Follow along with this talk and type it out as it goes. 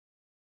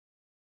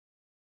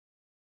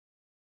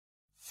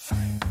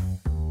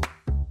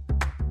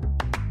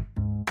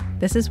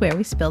This is where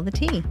we spill the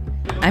tea.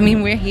 I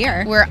mean, we're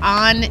here. We're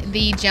on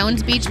the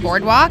Jones Beach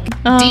Boardwalk.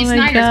 Oh Dee my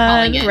Snyder's God.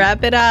 calling in.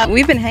 Wrap it up.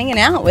 We've been hanging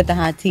out with the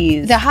hot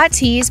teas. The hot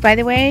teas, by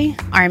the way,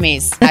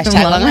 Armies. Hashtag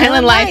Long Long Island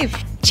Island Life.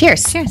 Life.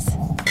 Cheers. Cheers.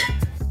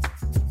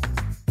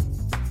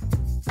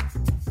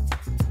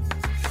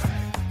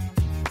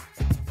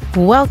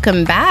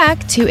 Welcome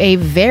back to a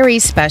very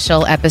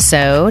special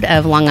episode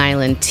of Long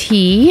Island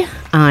Tea.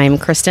 I'm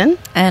Kristen.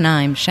 And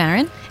I'm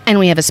Sharon. And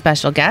we have a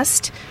special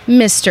guest,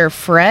 Mr.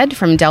 Fred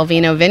from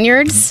Delvino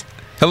Vineyards.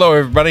 Hello,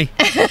 everybody.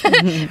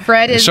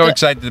 Fred I'm is so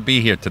excited to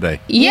be here today.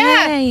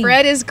 Yeah, Yay.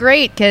 Fred is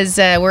great because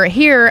we're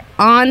here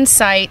on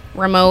site,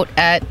 remote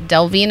at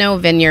Delvino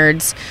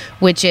Vineyards,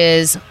 which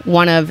is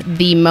one of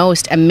the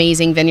most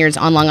amazing vineyards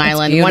on Long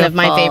Island. One of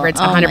my beautiful. favorites,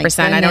 Oh, my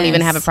 100%. I don't even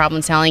goodness. have a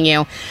problem telling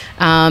you.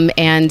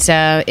 And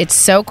it's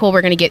so cool.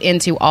 We're going to get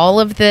into all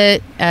of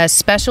the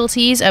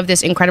specialties of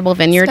this incredible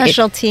vineyard.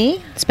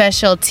 Specialty.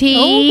 Specialty.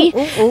 Ooh,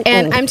 ooh, ooh,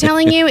 And ooh. I'm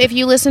telling you, if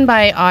you listen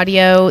by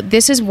audio,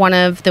 this is one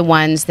of the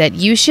ones that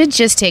you should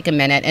just take a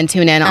minute and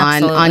tune in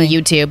on Absolutely.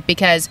 YouTube,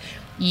 because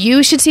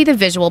you should see the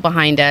visual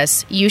behind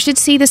us. You should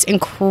see this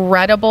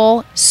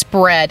incredible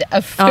spread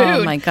of food.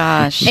 Oh my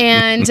gosh.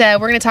 And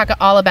we're going to talk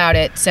all about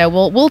it. So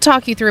we'll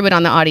talk you through it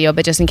on the audio,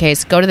 but just in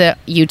case, go to the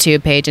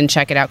YouTube page and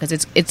check it out,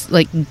 because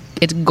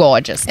it's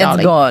gorgeous. It's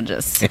darling.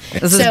 gorgeous.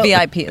 This is So-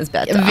 VIP is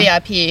better.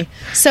 VIP.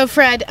 So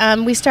Fred,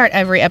 we start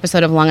every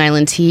episode of Long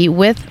Island Tea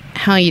with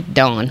 "How you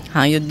doing?"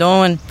 How you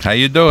doing? How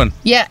you doing?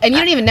 Yeah, and you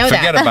don't even know that.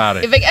 Forget about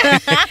it.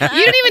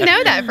 You don't even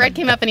know that. Fred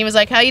came up and he was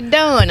like, "How you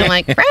doing?" I'm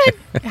like,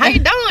 "Fred, how you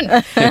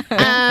doing?"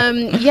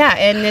 Yeah,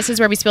 and this is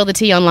where we spill the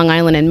tea on Long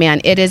Island. And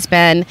man, it has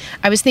been.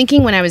 I was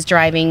thinking when I was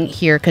driving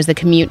here, because the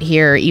commute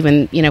here,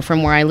 even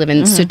from where I live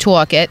in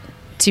Setauket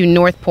to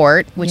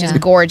Northport, which is Yeah.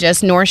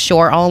 gorgeous, North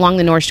Shore, all along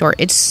the North Shore.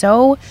 It's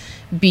so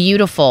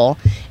beautiful,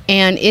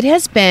 and it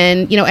has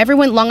been.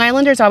 Everyone, Long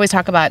Islanders always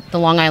talk about the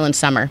Long Island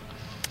summer.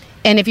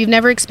 And if you've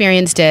never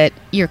experienced it,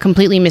 you're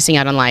completely missing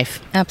out on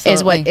life.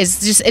 Absolutely.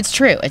 It's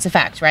true. It's a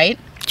fact, right?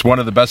 It's one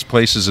of the best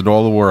places in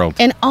all the world.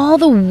 In all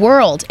the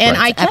world. And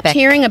Right. I kept Epic.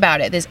 hearing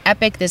about it. This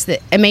epic, the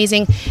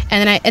amazing.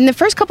 And then in the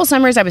first couple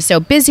summers, I was so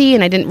busy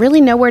and I didn't really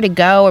know where to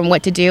go and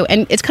what to do.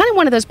 And it's kind of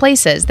one of those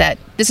places that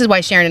this is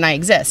why Sharon and I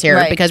exist here,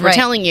 Right, because we're right.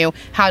 telling you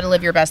how to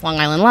live your best Long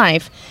Island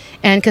life.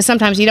 And because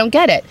sometimes you don't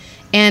get it.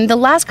 And the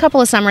last couple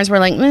of summers were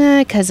like,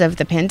 because of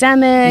the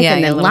pandemic. Yeah,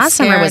 And you're then a little last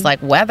summer was scared. like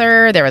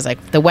weather. There was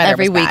like the weather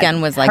Every was bad.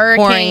 weekend was like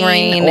Hurricane pouring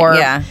rain. Or,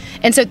 Yeah.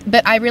 And so,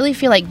 but I really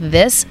feel like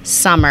this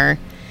summer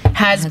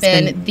has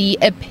been the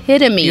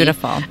epitome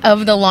beautiful.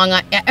 of the Long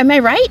Island. Am I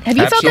right? Have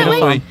you felt that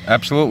way?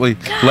 Absolutely.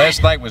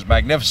 Last night was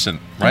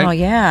magnificent, right? Oh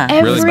yeah.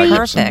 Really Every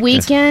magnificent.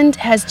 weekend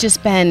has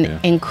just been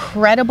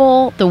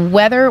incredible. The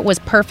weather was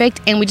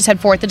perfect, and we just had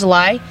 4th of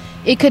July.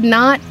 It could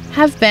not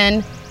have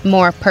been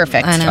more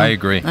perfect. I know. I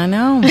agree. I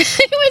know.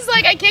 It was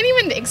like, I can't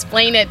even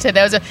explain it to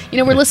those.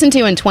 We're listened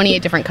to in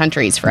 28 different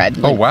countries, Fred.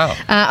 Oh, wow.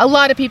 A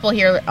lot of people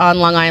here on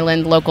Long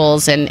Island,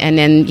 locals, and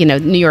in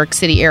New York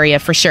City area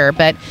for sure.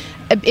 But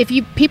if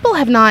you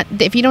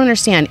don't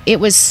understand, it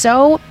was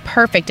so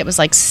perfect. It was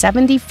like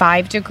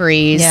 75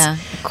 degrees. Yeah.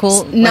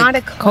 Cool. Not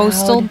like a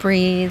coastal cloud.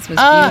 breeze was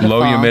beautiful.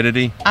 Low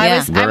humidity. I Yeah.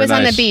 was Very on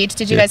the nice. beach.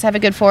 Did you Yeah. guys have a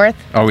good 4th?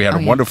 Oh, we had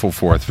a yeah. wonderful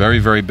 4th. Very,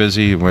 very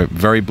busy. We're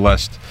very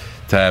blessed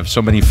to have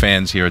so many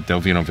fans here at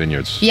Delvino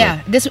Vineyards. So, Yeah,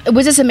 this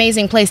was this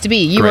amazing place to be.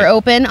 You Great. were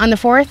open on the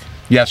 4th?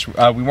 Yes,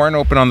 we weren't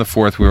open on the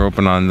 4th. We were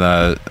open on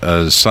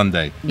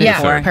Sunday. the Yeah,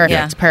 3rd. perfect,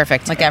 Yeah.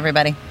 perfect. Like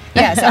everybody.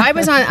 Yeah, so I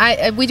was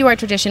on. We do our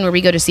tradition where we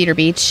go to Cedar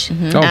Beach Oh,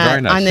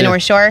 very nice. on the Yeah.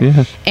 North Shore,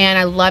 Yeah. and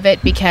I love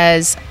it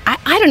because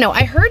I don't know.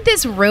 I heard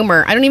this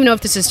rumor. I don't even know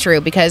if this is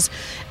true because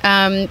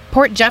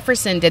Port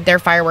Jefferson did their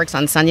fireworks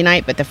on Sunday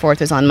night, but the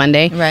 4th was on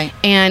Monday. Right.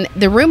 And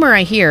the rumor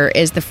I hear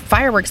is the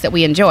fireworks that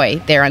we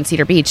enjoy there on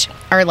Cedar Beach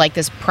are like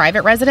this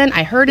private resident.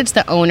 I heard it's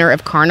the owner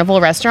of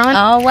Carnival Restaurant.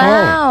 Oh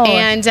wow.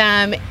 And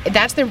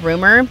that's the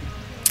rumor.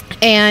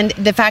 And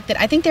the fact that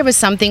I think there was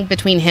something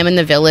between him and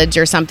the village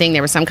or something.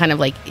 There was some kind of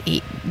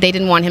they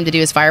didn't want him to do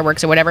his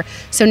fireworks or whatever.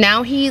 So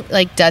now he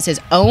does his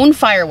own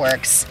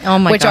fireworks, Oh,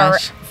 my which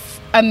gosh. are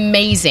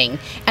amazing.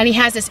 And he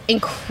has this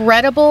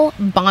incredible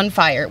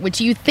bonfire, which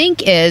you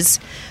think is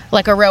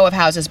like a row of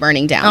houses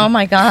burning down. Oh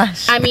my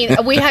gosh. I mean,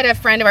 we had a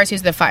friend of ours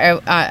who's in the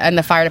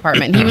fire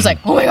department, and he was like,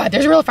 "Oh my God,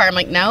 there's a real fire." I'm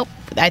like, "Nope,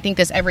 I think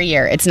this every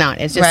year. It's not.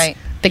 It's just Right.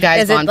 the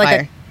guy's Is it bonfire."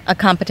 like a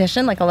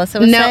competition, like Alyssa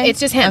was No, saying? it's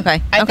just him.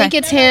 Okay. I think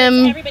it's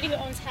him Everybody who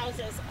owns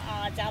houses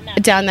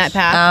down that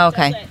path. Oh,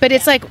 okay. But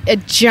it's like a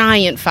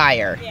giant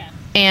fire. Yeah.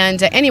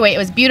 And anyway, it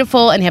was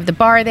beautiful, and they have the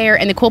bar there.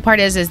 And the cool part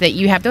is that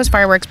you have those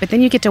fireworks, but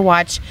then you get to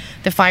watch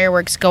the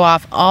fireworks go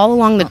off all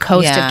along the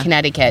coast Yeah. of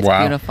Connecticut. Wow.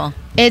 Beautiful.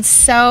 It's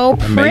so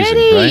Amazing,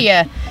 pretty.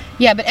 right?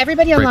 Yeah, but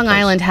everybody on Great Long place.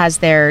 Island has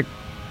their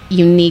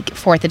unique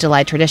 4th of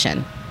July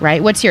tradition,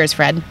 right? What's yours,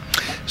 Fred?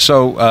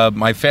 So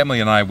my family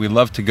and I, we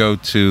love to go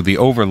to the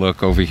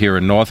Overlook over here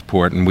in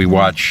Northport, and we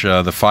watch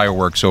the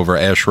fireworks over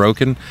Ash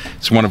Roken.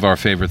 It's one of our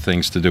favorite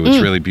things to do. It's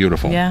really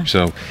beautiful. Yeah.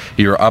 So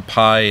you're up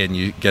high and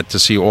you get to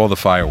see all the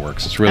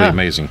fireworks. It's really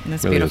amazing.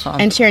 That's really beautiful.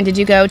 And Sharon, did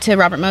you go to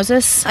Robert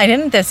Moses? I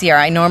didn't this year.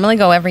 I normally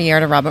go every year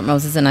to Robert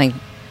Moses, and I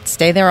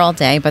stay there all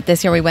day. But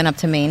this year we went up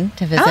to Maine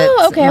to visit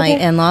my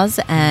in-laws,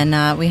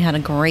 and we had a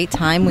great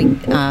time. We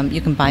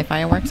you can buy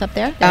fireworks up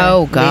there. They're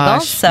Oh, legal,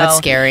 gosh. so, That's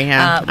scary,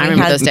 huh? I we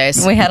remember had- those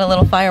days. We had a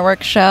little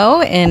fireworks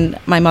show in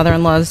my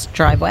mother-in-law's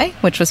driveway,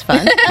 which was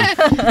fun.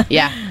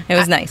 Yeah. It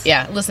was nice.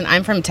 Yeah. Listen,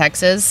 I'm from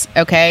Texas,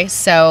 okay?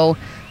 So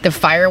the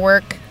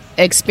firework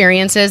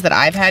experiences that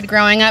I've had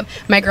growing up,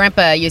 my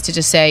grandpa used to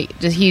just say,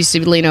 he used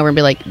to lean over and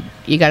be like,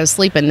 you got to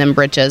sleep in them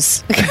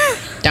britches.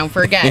 Don't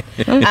forget.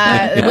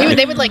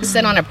 They would like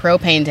sit on a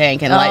propane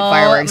tank and light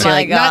fireworks. You're my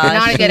like,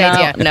 not a good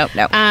gosh. idea.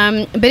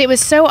 No. But it was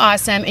so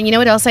awesome. And you know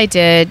what else I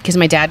did? Because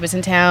my dad was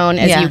in town,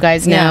 as Yeah. you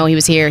guys know. Yeah. He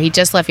was here. He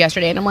just left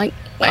yesterday, and I'm like,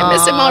 I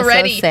miss him Aw, so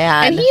already.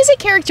 sad. And he's a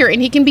character,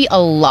 and he can be a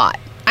lot.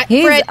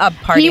 He's Fred, a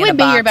party he in would a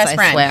be your box, best I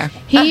friend. swear.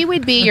 He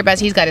would be your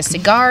best. He's got a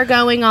cigar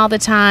going all the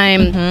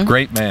time.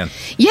 Great man.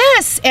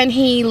 Yes, and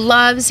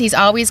he's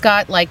always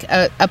got like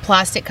a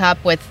plastic cup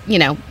with,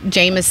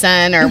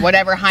 Jameson or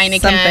whatever, Something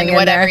Heineken, in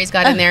whatever there. he's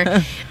got in there.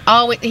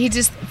 He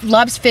just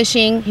loves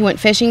fishing. He went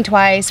fishing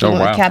twice. Oh, We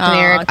went wow. with Captain Aw,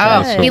 Eric. good.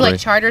 That's so He great.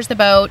 charters the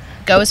boat,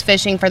 goes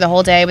fishing for the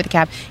whole day with the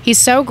cap. He's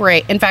so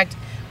great. In fact,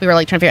 we were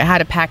like trying to figure out how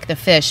to pack the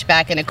fish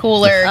back in a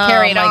cooler, Oh,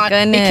 carry it my on.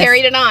 goodness. He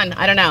carried it on.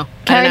 I don't know.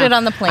 Carried it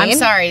on the plane? I'm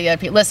sorry. The other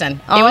people. Listen, it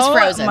Oh, was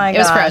frozen. my It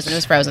was gosh. frozen. It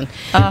was frozen.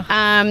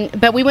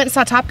 But we went and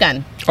saw Top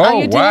Gun.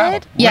 Oh, you wow. did?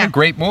 What Yeah. a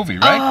great movie,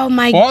 right? Oh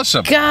my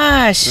Awesome.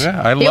 gosh!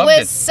 Yeah, I it loved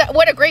was it. So,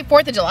 what a great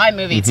 4th of July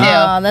movie too.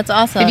 Oh, that's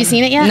awesome. Have you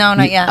seen it yet? No,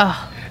 not yet.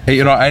 Oh, Hey,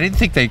 I didn't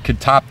think they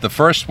could top the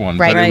first one,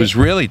 Right. but it Right. was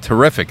really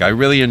terrific. I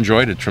really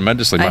enjoyed it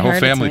tremendously. My I whole heard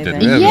it's family did.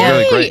 amazing. Yeah, it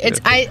was really Yay! great.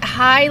 I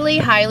highly,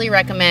 highly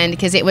recommend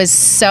because it was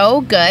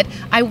so good.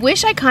 I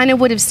wish I kind of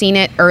would have seen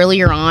it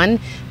earlier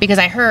on because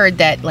I heard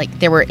that like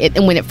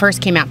and when it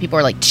first came out, people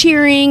were like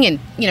cheering and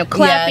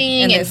clapping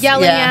in and this-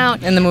 yelling yeah,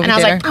 out in the movie and I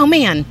was like, theater. oh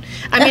man!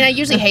 I mean, I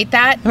usually hate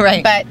that,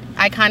 Right. But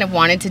I kind of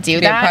wanted to do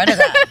Be a that. part of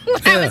that.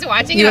 When I was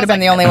watching. You it, would I have been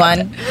was the only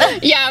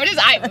one. Yeah,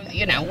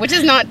 which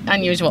is not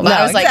unusual. But No,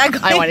 I was like,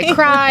 exactly. I wanted to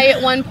cry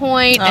at one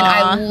point, and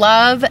I Aw.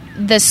 love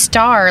the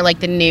star,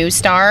 like the new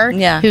star,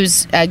 Yeah.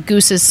 who's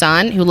Goose's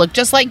son, who looked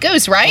just like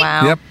Goose, right?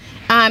 Wow. Yep.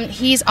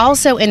 He's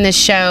also in this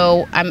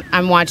show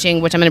I'm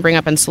watching, which I'm going to bring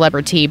up on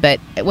Celebrity, but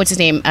what's his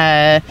name?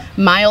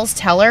 Miles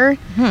Teller.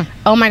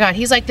 Oh my God,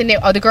 he's like the new.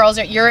 Oh, the girls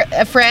are. You're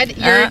Fred.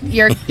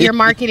 You're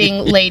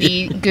marketing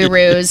lady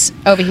gurus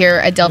over here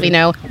at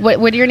Delvino.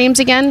 What are your names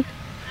again?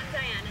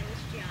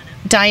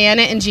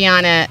 Diana and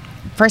Gianna.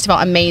 First of all,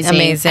 amazing.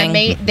 Amazing.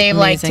 And they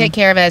like Amazing. take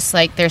care of us.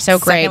 Like they're so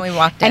great. Second we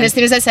walked And in. as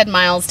soon as I said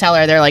Miles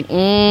Teller, they're like,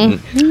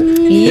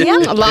 Yeah.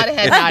 a lot of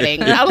head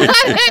nodding. A lot of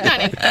head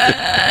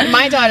nodding.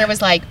 My daughter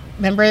was like,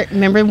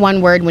 remember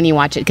one word when you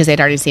watch it because they'd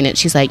already seen it.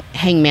 She's like,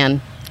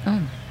 Hangman.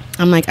 Oh.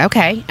 I'm like,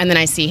 okay. And then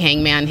I see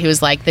Hangman,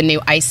 who's like the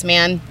new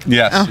Iceman.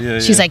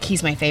 Yes. She's like,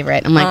 he's my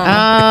favorite. I'm like,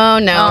 oh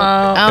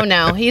no, oh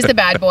no, he's the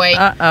bad boy.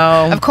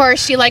 Uh-oh. Of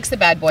course, she likes the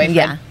bad boy. Fred.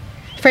 Yeah.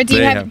 Fred, do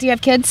you They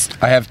have kids?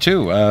 I have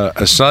two.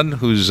 A son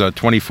who's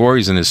 24.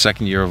 He's in his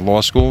second year of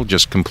law school,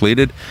 just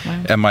completed.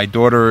 And my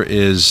daughter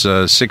is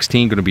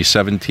 16, going to be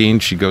 17.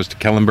 She goes to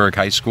Kellenberg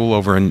High School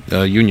over in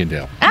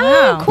Uniondale. Oh,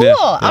 Wow. cool. Yeah,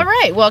 yeah. All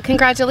right. Well,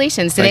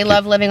 congratulations. Do Thank they you.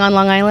 love living on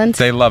Long Island?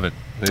 They love it.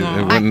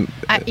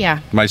 Yeah.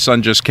 My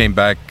son just came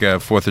back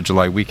 4th of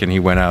July weekend. He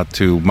went out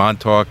to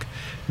Montauk,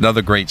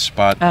 another great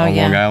spot on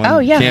yeah. Long Island. Oh,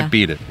 yeah. Can't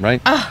beat it,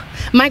 right?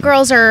 My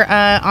girls are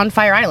on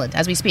Fire Island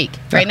as we speak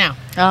right now.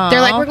 Aw.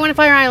 They're like, we're going to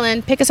Fire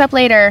Island. Pick us up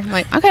later. I'm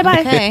like, okay, bye.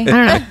 Okay. I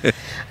don't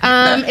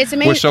know. It's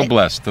amazing. We're so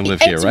blessed to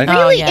live here, It's right?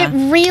 Really, Oh, yeah.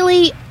 It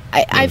really,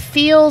 I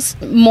feel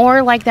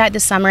more like that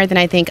this summer than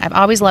I think. I've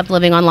always loved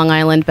living on Long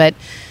Island, but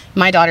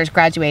my daughter's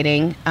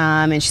graduating,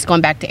 and she's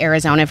going back to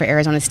Arizona for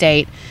Arizona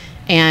State.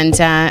 And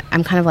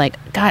I'm kind of like,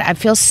 God, I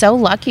feel so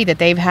lucky that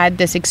they've had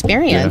this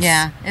experience.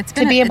 Yeah. It's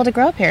To be able to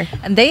grow up here.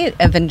 And they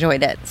have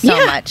enjoyed it so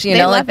Yeah, much. You they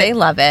know, love like they it.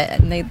 love it.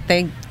 And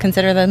they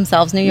consider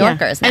themselves New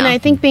Yorkers now. And I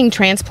think being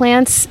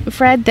transplants,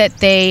 Fred, that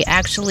they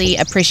actually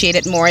appreciate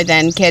it more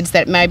than kids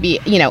that might be,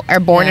 are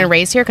born Yeah. and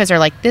raised here because they're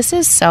like, this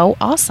is so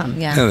awesome.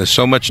 Yeah. Yeah, there's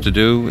so much to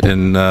do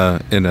in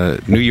a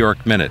New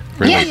York minute.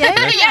 Really.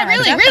 Yeah,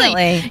 really.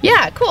 definitely.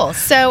 Yeah, cool.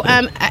 So,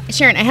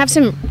 Sharon, I have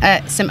some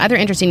other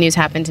interesting news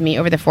happened to me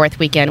over the 4th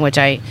weekend, which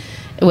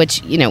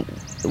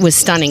was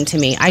stunning to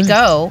me. I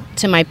go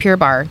to my Pure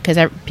Bar because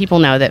people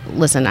know that.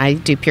 Listen, I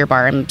do Pure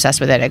Bar. I'm obsessed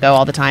with it. I go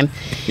all the time,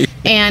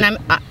 and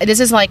this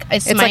is like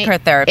it's like her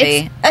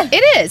therapy.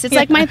 It is. It's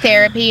like my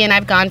therapy, and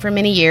I've gone for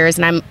many years,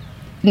 and I'm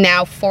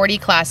now 40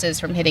 classes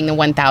from hitting the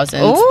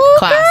 1,000 Ooh,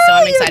 class. So I'm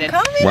girl, you're excited.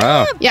 coming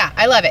Wow. up. Yeah,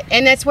 I love it,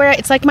 and that's where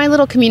it's like my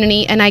little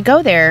community. And I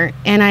go there,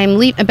 and I'm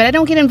but I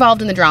don't get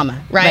involved in the drama,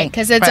 right? Right,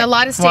 Because it's right. a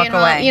lot of Walk staying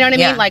home. away. You know what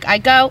I Yeah. mean? Like I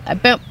go,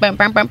 boom, boom,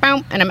 boom, boom,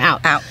 boom, and I'm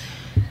out. Out.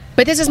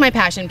 But this is my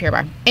passion, Pure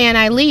Barre. And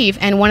I leave,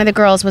 and one of the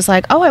girls was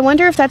like, "Oh, I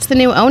wonder if that's the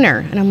new owner."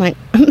 And I'm like,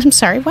 "I'm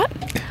sorry, what?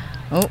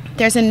 Oh,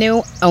 there's a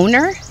new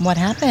owner? What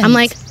happened?" I'm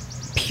like,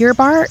 "Pure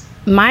Barre,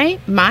 my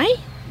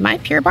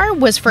Pure Barre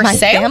was for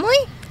sale." Family?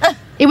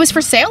 It was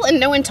for sale, and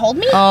no one told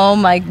me. Oh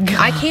my God!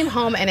 I came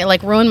home, and it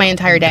like ruined my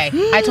entire day.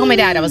 I told my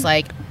dad, I was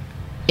like,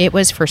 "It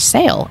was for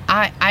sale."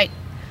 I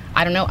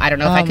don't know. I don't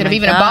know if I could have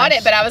even bought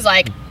it, but I was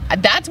like,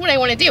 that's what I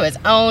want to do, is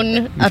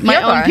own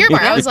my own Pure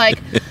Barre. I was like,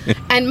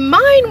 and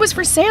mine was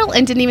for sale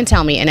and didn't even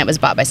tell me, and it was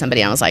bought by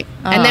somebody. I was like,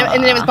 and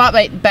then it was bought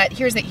by, but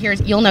here's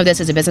you'll know this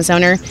as a business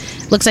owner.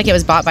 Looks like it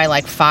was bought by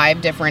like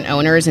 5 different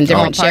owners and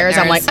different shares.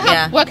 I'm like,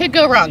 what could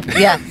go wrong?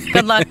 Yeah,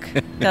 good luck.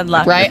 Good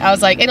luck. Right? I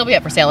was like, it'll be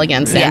up for sale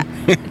again soon.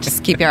 Yeah,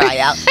 just keep your eye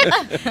out.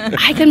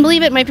 I couldn't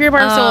believe it. My Pure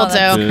Barre sold.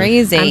 That's so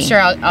crazy. I'm sure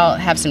I'll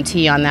have some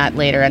tea on that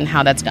later and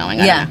how that's going.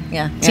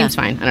 Yeah. Seems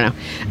fine. I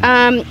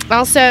don't know.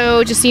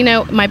 Also, just so you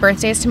know, my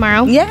birthday is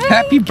tomorrow. Yeah.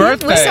 Happy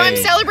birthday. So I'm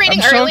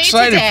celebrating early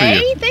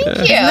today.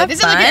 Thank you. This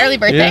is like an early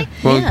birthday. Yeah.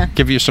 We'll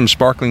give you some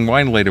sparkling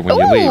wine later when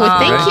you leave.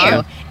 Thank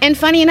you. And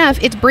funny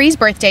enough, it's Bree's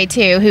birthday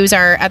too, who's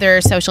our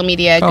other social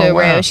media guru.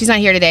 Wow. She's not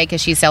here today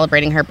because she's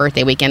celebrating her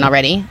birthday weekend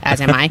already,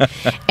 as am I.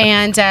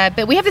 And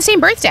but we have the same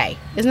birthday.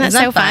 Isn't that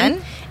so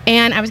fun?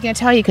 And I was going to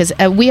tell you, because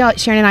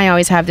Sharon and I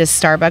always have this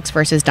Starbucks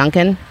versus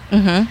Dunkin'.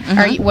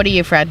 What are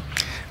you, Fred?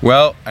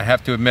 Well, I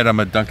have to admit, I'm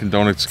a Dunkin'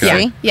 Donuts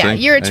guy. Yeah,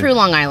 you're a true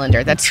Long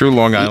Islander. That's true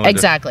Long Islander.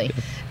 Exactly.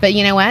 But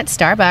you know what?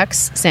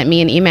 Starbucks sent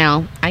me an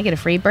email. I get a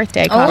free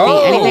birthday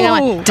coffee. Anything I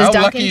want. Does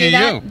Dunkin' do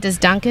that? Does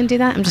Dunkin' do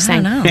that? I'm just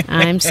saying.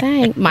 I'm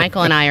saying.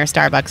 Michael and I are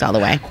Starbucks all the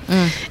way,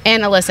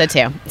 and Alyssa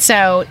too.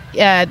 So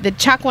the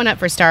chalk one up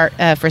for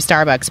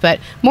Starbucks. But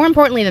more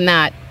importantly than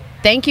that,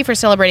 thank you for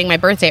celebrating my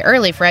birthday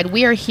early, Fred.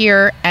 We are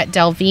here at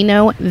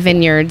Delvino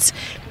Vineyards,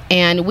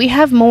 and we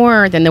have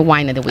more than the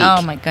wine of the week.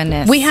 Oh my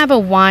goodness! We have a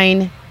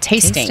wine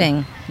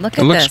tasting. Look at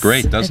this. It looks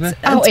great, doesn't it?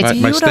 Oh, it's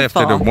beautiful. My staff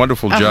did a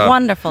wonderful job.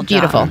 Wonderful job.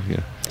 Beautiful.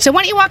 Yeah. So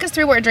why don't you walk us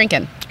through what we're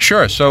drinking?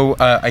 Sure. So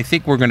I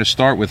think we're going to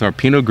start with our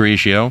Pinot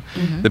Grigio.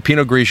 The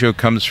Pinot Grigio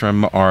comes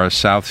from our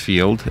South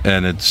Field,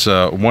 and it's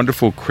a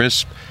wonderful,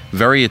 crisp,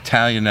 very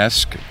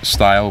Italian-esque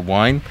style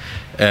wine.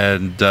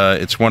 And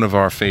it's one of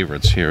our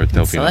favorites here at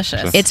Delvino.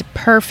 Delicious. So. It's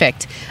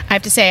perfect. I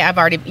have to say,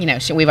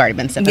 we've already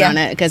been sipping on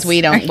it because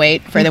we don't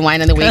wait for the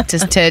wine of the week to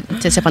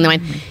sip on the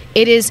wine.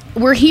 It is.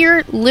 We're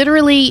here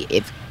literally.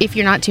 If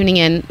you're not tuning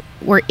in,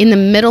 we're in the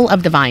middle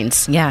of the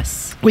vines.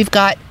 Yes. We've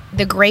got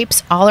the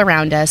grapes all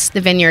around us,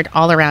 the vineyard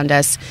all around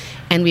us,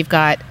 and we've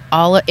got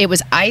it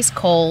was ice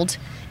cold.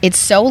 It's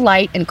so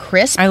light and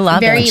crisp. I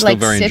love it. It's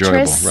very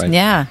citrus. Enjoyable, right?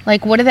 Yeah.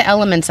 Like, what are the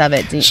elements of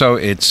it? So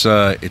it's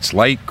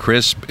light,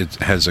 crisp. It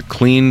has a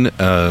clean,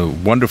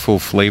 wonderful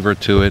flavor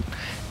to it,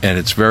 and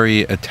it's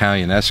very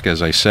Italian-esque,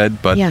 as I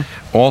said. But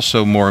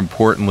also, more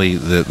importantly,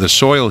 the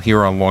soil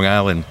here on Long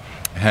Island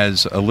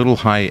has a little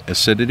high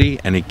acidity,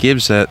 and it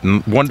gives that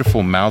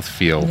wonderful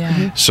mouthfeel.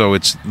 Yeah. So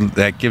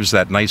that gives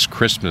that nice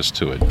crispness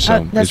to it.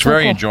 So it's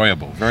very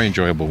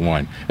enjoyable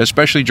wine,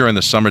 especially during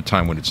the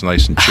summertime when it's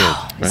nice and chilled.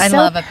 Right? I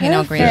love a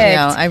Pinot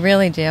Grigio. I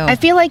really do. I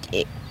feel like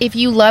if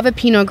you love a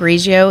Pinot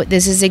Grigio,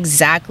 this is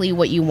exactly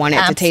what you want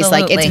it to taste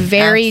like. It's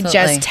very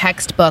just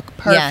textbok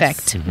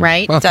perfect,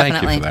 right? Well,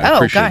 definitely. Thank you for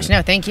that. Oh, gosh,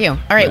 no, thank you. All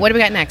right, what do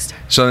we got next?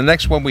 So the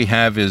next one we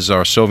have is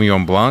our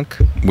Sauvignon Blanc,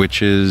 which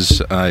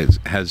has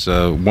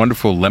a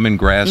wonderful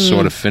lemongrass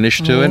sort of finish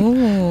to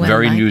it.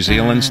 Very New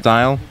Zealand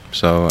style.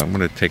 So I'm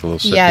going to take a little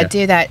sip. Yeah,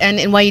 do that.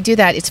 And while you do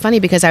that, it's funny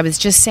because I was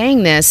just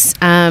saying this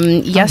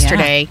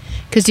yesterday.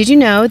 Because did you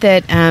know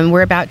that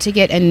we're about to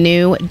get a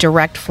new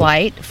direct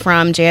flight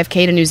from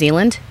JFK to New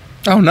Zealand?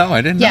 Oh, no,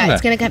 I didn't know that. Yeah,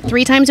 it's going to come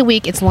 3 times a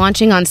week. It's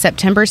launching on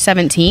September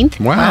 17th.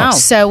 Wow.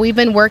 So we've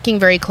been working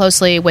very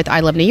closely with I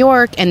Love New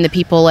York and the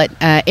people at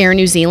Air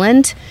New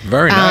Zealand.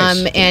 Very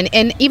nice.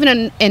 And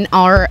even in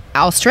our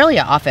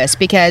Australia office,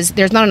 because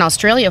there's not an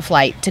Australia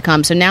flight to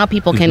come. So now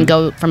people can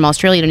go from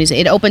Australia to New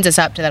Zealand. It opens us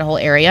up to that whole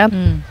area.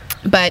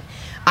 But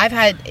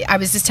I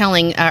was just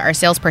telling our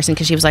salesperson,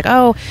 because she was like,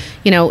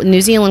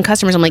 New Zealand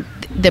customers. I'm like,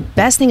 the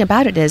best thing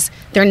about it is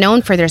they're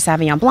known for their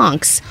Sauvignon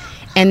Blancs.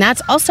 And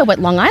that's also what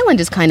Long Island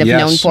is kind of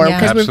known for.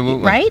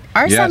 Absolutely. Right?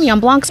 Our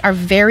Sauvignon Blancs are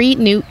very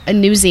New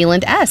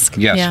Zealand-esque.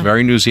 Yes,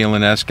 very New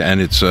Zealand-esque.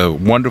 And it's a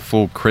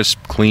wonderful,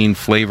 crisp, clean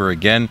flavor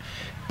again.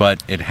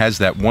 But it has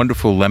that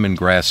wonderful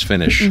lemongrass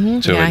finish to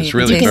it. It's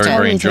really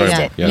very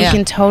enjoyable. You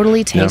can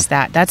totally taste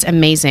that. That's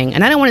amazing.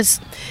 And I don't want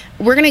to...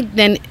 We're going to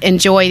then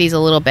enjoy these a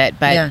little bit,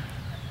 but...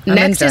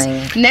 Next is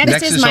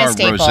my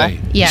staple. Rosé.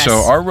 Yes. So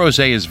our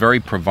rosé is very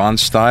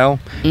Provence style.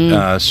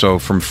 So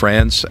from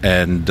France,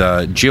 and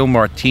Gilles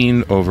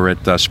Martin over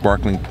at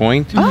Sparkling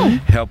Point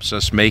helps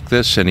us make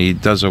this, and he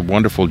does a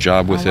wonderful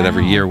job with it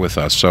every year with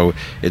us. So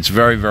it's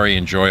very, very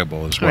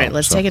enjoyable as well. All right,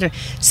 let's take it.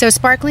 So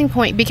Sparkling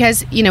Point,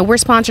 because we're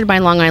sponsored by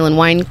Long Island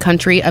Wine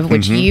Country, of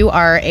which you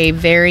are a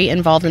very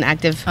involved and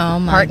active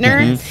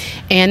partner,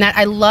 and that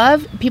I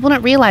love. People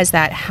don't realize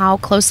that how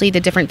closely the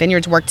different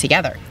vineyards work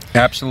together.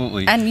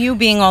 Absolutely. And you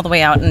being all the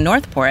way out in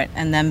Northport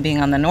and then being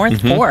on the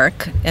North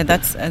Fork,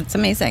 it's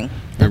amazing.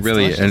 It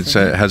really, and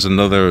it has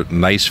another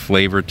nice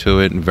flavor to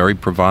it, and very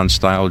Provence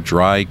style,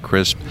 dry,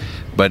 crisp.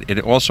 But it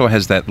also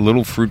has that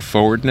little fruit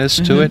forwardness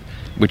to it,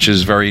 which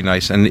is very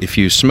nice. And if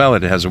you smell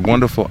it, it has a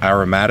wonderful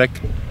aromatic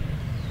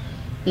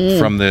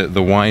from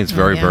the wine. It's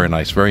very, very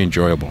nice, very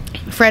enjoyable.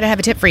 Fred, I have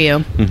a tip for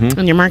you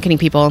and your marketing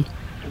people.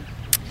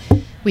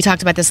 We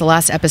talked about this the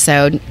last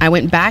episode. I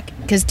went back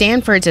because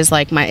Danford's is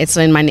like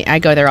I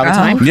go there all the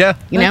time. Yeah.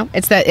 You know,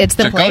 it's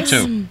the place.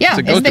 Go-to. Yeah,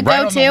 it's the go-to.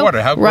 Right on the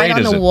water. How right great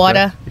on is the it?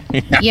 water.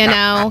 You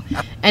know,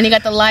 and you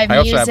got the live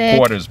music. I also have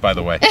porters, by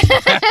the way.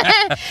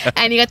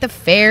 And you got the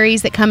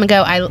ferries that come and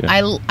go.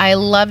 I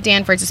love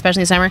Danford's,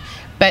 especially in summer.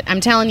 But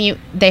I'm telling you,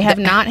 they have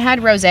not had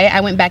rosé.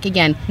 I went back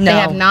again. No. They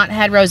have not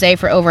had rosé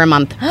for over a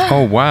month.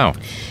 Oh, wow.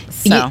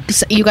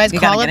 So you guys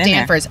call up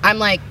Danford's. I'm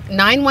like,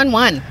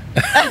 911.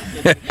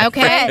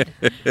 Okay.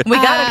 We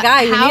got a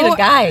guy. We need a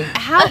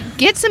guy.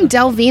 Get some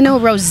Del Vino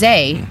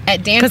rosé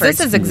at Danford's. Because this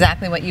is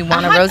exactly what you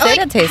want a rosé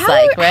to taste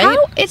like, right?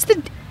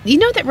 You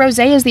know that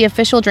rosé is the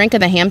official drink of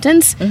the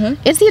Hamptons?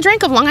 It's the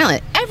drink of Long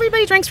Island.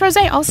 Everybody drinks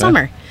rosé all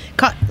summer.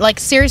 Like,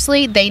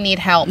 seriously, they need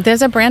help.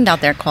 There's a brand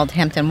out there called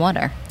Hampton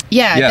Water.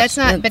 Yeah, yes.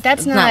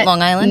 that's not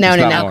Long Island? No.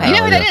 Okay. You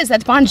know who that is?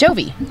 That's Bon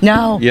Jovi.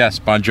 No. Yes,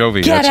 Bon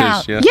Jovi. Get that's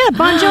out. his. Yeah,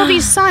 Bon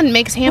Jovi's son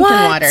makes Hampton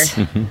water.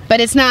 But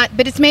it's not,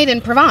 but it's made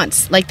in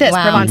Provence, like this,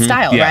 Provence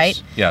style, yes.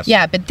 right? Yes.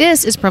 Yeah, but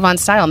this is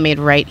Provence style, made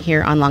right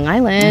here on Long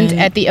Island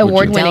at the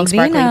award-winning Del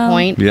Vino. Sparkling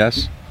Point.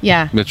 Yes.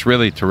 Yeah. It's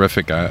really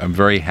terrific. I'm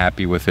very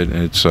happy with it,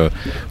 and it's a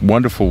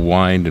wonderful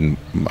wine, and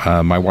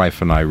my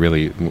wife and I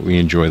we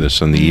enjoy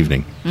this in the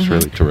evening. It's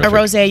really terrific. A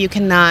rosé you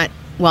cannot...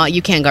 Well,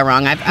 you can't go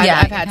wrong. I've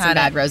had some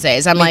bad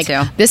rosés. I'm like,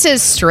 this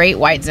is straight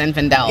white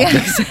Zinfandel. Yeah,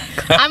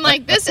 exactly. I'm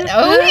like, this.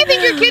 Oh, who do you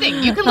think you're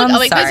kidding? You can look. I'm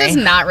like, this is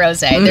not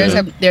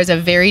rosé. There's a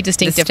very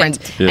distinct difference,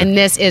 and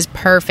this is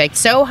perfect.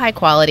 So high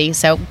quality.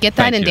 So get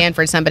that in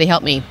Danford. Somebody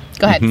help me.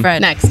 Go ahead,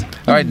 Fred. Next.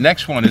 All right,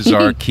 next one is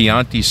our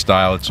Chianti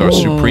style. It's our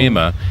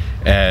Suprema.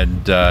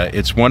 And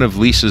it's one of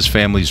Lisa's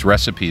family's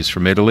recipes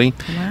from Italy.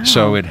 Wow.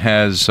 So it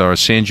has our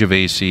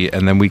Sangiovese,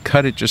 and then we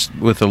cut it just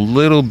with a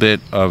little bit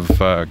of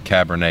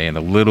Cabernet and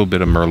a little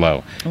bit of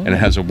Merlot. And it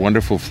has a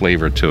wonderful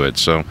flavor to it.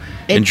 So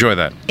enjoy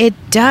that. It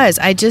does.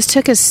 I just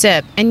took a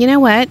sip. And you know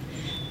what?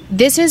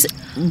 This is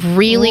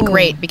really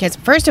great because,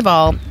 first of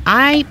all,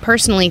 I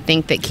personally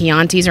think that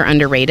Chiantis are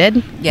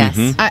underrated. Yes.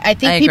 I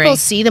think people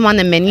see them on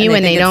the menu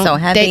and they don't. It's so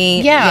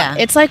heavy.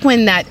 It's like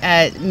when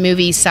that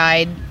movie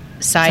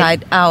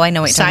I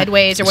know what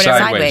Sideways or whatever.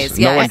 Sideways.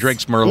 No one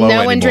drinks Merlot anymore.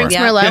 No one drinks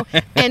Merlot.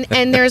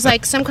 And there's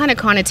like some kind of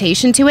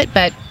connotation to it,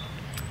 but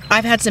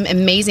I've had some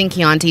amazing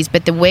Chiantis,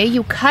 but the way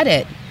you cut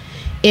it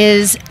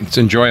is... It's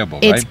enjoyable,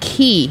 right? It's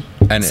key.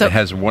 And it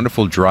has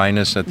wonderful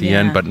dryness at the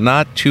end, but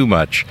not too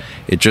much.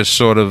 It just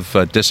sort of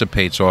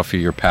dissipates off of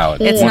your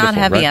palate. It's not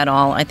heavy at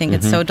all. I think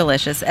it's so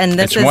delicious. And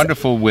it's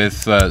wonderful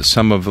with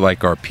some of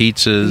like our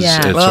pizzas.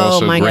 Yeah. It's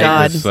also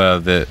great with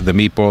the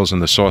meatballs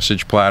and the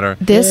sausage platter.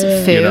 This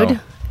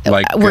food...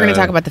 we're going to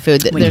talk about the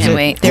food. We can't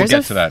wait. We'll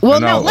get to that.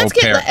 Well, no,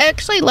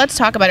 let's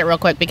talk about it real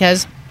quick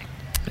because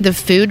the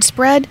food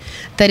spread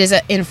that is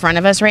in front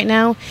of us right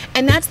now,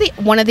 and that's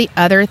one of the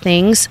other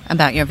things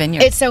about your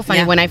vineyard. It's so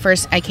funny when I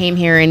came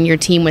here and your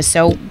team was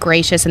so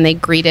gracious and they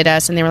greeted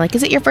us and they were like,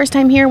 "Is it your first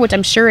time here?" Which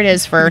I'm sure it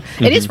is for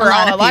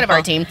a lot of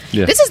our team.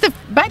 Yeah.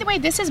 By the way,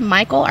 this is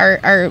Michael,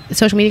 our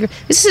social media group.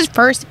 This is his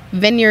first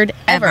vineyard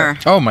ever.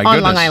 Oh my goodness!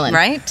 On Long Island,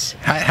 right?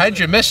 How'd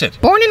you miss it?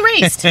 Born and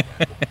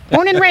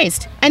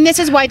raised, and this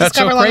is why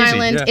Discover Long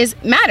Island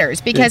matters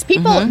because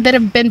people that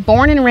have been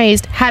born and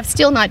raised have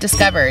still not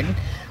discovered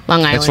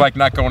Long Island. It's like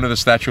not going to the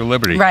Statue of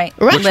Liberty. Right.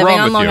 What's Living wrong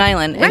on with Long you?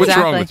 Island. What's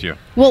Exactly. wrong with you?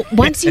 Well,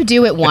 once you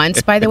do it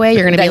once, by the way,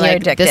 you're going to be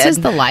like, this is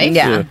the life.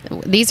 Yeah.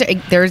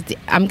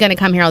 I'm going to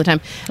come here all the time.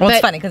 Well,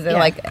 it's funny because they're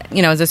like,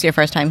 is this your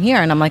first time here?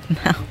 And I'm like,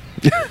 no.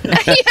 yeah,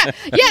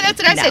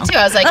 that's what I said too.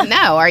 I was like,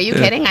 no, are you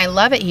kidding? I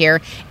love it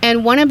here.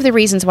 And one of the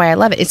reasons why I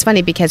love it, it's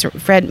funny because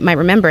Fred might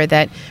remember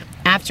that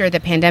after the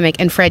pandemic,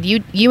 and Fred,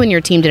 you and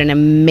your team did an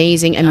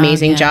amazing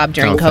job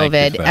during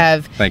COVID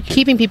of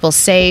keeping people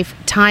safe,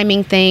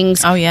 timing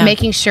things,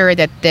 making sure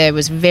that there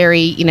was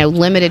very,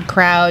 limited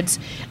crowds.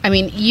 I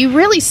mean, you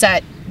really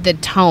set the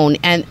tone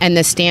and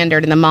the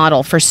standard and the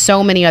model for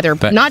so many other,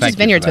 not just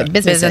vineyards, but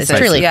businesses.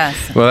 Truly.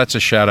 Yes. Well, that's a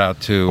shout out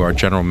to our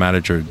general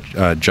manager,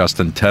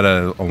 Justin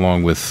Teta,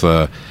 along with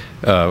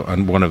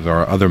and one of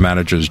our other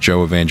managers,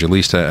 Joe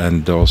Evangelista,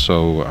 and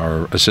also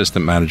our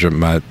assistant manager,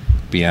 Matt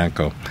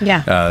Bianco.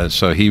 Yeah.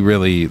 So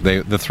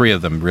the three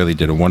of them really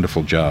did a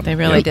wonderful job. They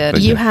really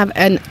did. You have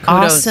an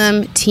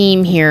awesome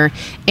team here,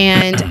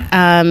 and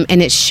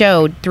and it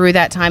showed through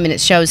that time, and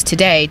it shows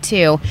today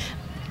too.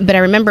 But I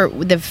remember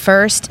the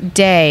first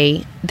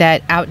day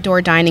that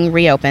outdoor dining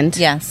reopened.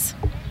 Yes.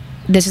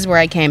 This is where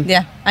I came.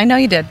 Yeah, I know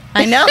you did.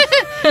 I know.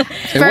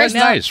 It was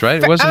nice,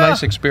 right? It was a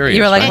nice experience.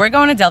 You were like, right? we're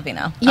going to Del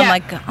Vino. Yeah. I'm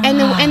like,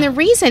 and the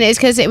reason is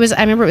because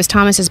I remember it was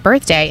Thomas's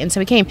birthday, and so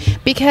we came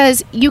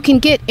because you can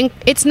get.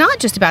 It's not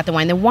just about the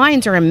wine. The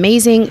wines are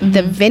amazing. Mm-hmm.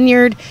 The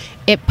vineyard,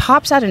 it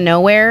pops out of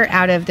nowhere,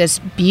 out of this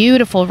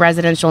beautiful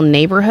residential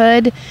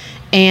neighborhood.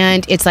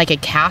 And it's like a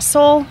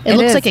castle. It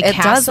looks like a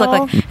castle. It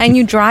does look like. And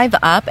you drive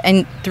up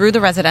and through the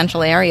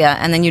residential area,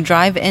 and then you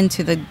drive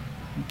into the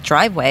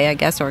driveway, I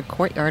guess, or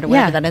courtyard or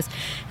whatever that is,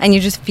 and you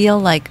just feel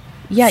like.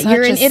 Yeah,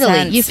 you're in Italy.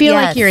 Sense. You feel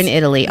like you're in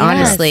Italy,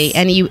 honestly. Yes.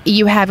 And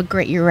you have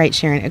you're right,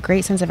 Sharon, a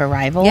great sense of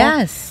arrival.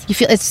 Yes. You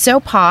feel it's so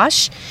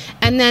posh.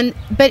 And then,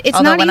 but it's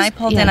Although not when I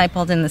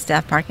pulled in the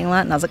staff parking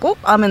lot and I was like, oh,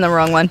 I'm in the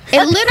wrong one.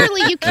 It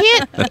literally,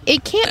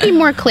 it can't be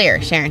more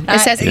clear, Sharon. It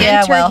says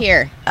enter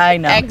here. I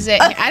know. Exit.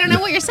 I don't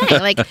know what you're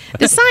saying. Like,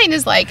 the sign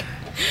is like.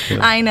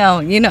 I know.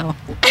 You know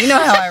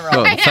how I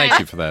roll. Well, thank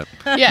you for that.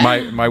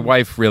 Yeah. My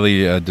wife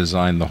really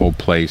designed the whole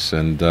place,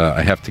 and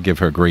I have to give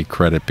her great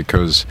credit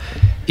because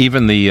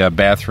even the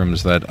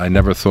bathrooms that I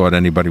never thought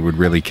anybody would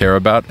really care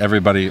about,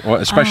 everybody,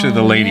 especially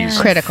the ladies,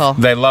 critical.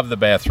 They love the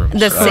bathrooms.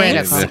 The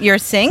sinks, your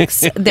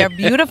sinks, they're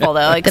beautiful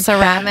though, like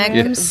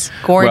ceramic,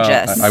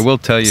 gorgeous. Well, I will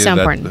tell you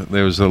that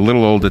there was a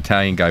little old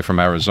Italian guy from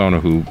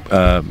Arizona who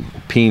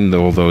peened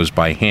all those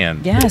by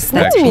hand. Yes,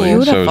 that's actually.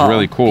 beautiful. So it was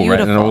really cool,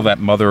 beautiful. right? And all that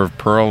mother of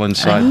pearl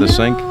inside the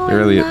sink.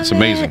 It's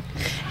amazing.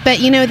 But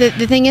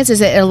the thing is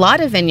that a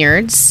lot of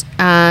vineyards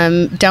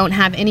don't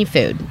have any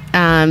food,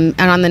 and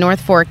on the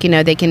North Fork,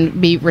 they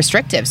can be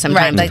restrictive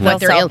sometimes. Right, like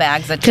they'll sell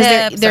bags of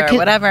chips or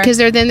whatever. Because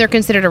they're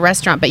considered a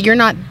restaurant, but you're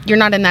not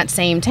in that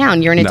same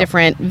town. You're in a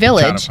different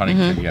village. Town of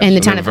Huntington, yes. In the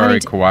town of Huntington. Huntington. Very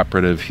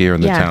cooperative here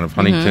in the town of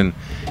Huntington,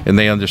 and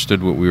they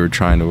understood what we were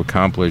trying to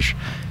accomplish.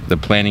 The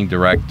planning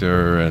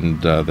director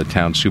and the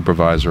town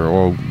supervisor are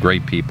all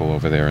great people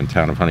over there in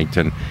town of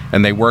Huntington,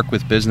 and they work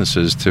with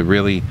businesses to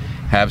really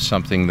have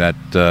something that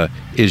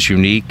is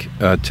unique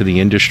to the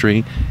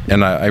industry.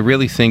 And I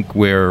really think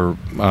we're,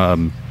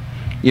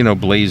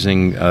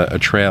 blazing a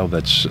trail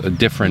that's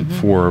different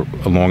for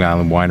Long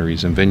Island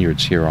wineries and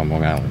vineyards here on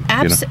Long Island.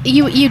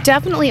 You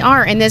definitely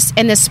are, and this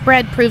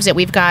spread proves it.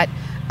 We've got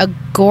a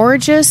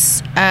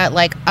gorgeous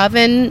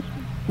oven.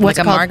 What's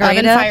like called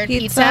oven-fired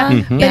pizza.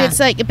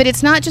 Mm-hmm. But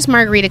it's not just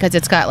margarita because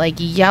it's got like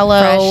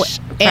yellow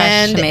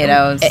fresh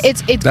tomatoes.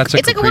 It's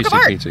like a work of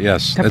art. Pizza,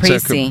 yes, Caprese,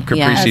 it's a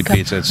Caprese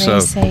pizza.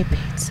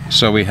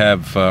 So we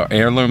have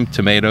heirloom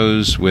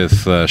tomatoes with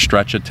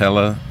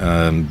stracciatella,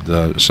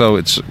 and so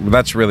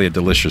that's really a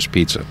delicious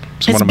pizza.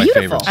 It's one of my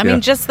favorites. I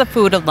mean, just the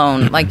food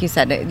alone, like you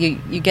said,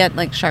 you get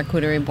like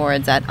charcuterie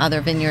boards at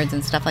other vineyards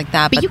and stuff like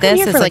that. But you come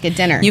here for like a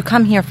dinner. You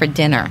come here for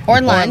dinner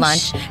or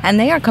lunch, and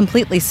they are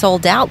completely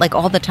sold out like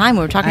all the time.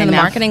 We were talking to the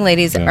marketing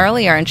ladies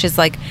earlier, and she's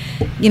like,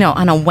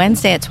 on a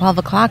Wednesday at 12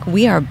 o'clock,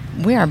 we are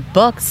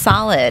booked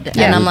solid.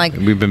 Yeah. And I'm like,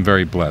 we've been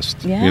very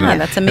blessed. Yeah,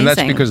 that's amazing. And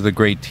that's because of the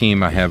great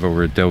team I have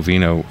over at Del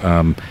Vino.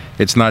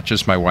 It's not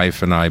just my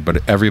wife and I,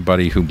 but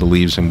everybody who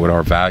believes in what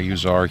our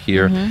values are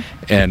here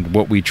and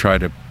what we try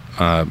to,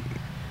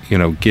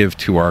 give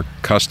to our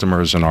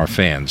customers and our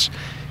fans.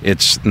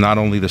 It's not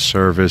only the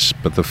service,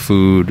 but the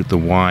food, the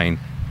wine,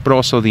 but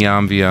also the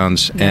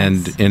ambiance,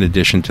 and in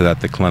addition to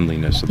that, the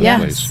cleanliness of the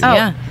place. Oh,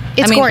 yeah.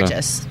 It's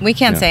gorgeous. We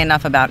can't say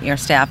enough about your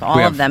staff, all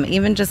of them.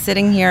 Even just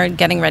sitting here,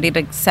 getting ready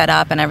to set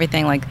up and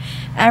everything, like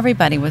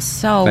everybody was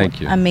so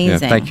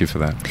amazing. Yeah, thank you for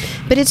that.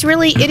 But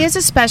it is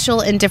a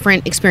special and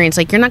different experience.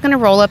 Like, you're not going to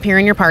roll up here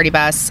in your party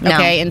bus,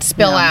 and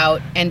spill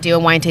out and do a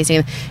wine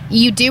tasting.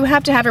 You do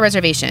have to have a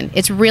reservation.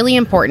 It's really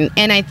important.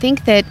 And I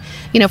think that,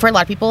 for a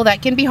lot of people,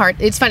 that can be hard.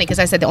 It's funny because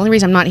I said the only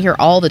reason I'm not here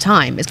all the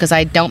time is because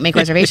I don't make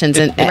reservations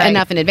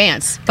enough in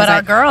advance. But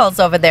our girls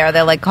over there,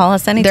 they're like, call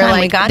us anytime.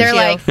 We got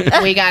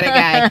we got a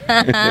guy.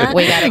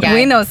 We got a guy.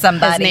 We know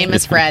somebody. His name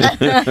is Fred.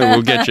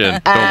 We'll get you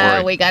in. Don't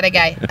worry. We got a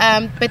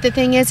guy. But the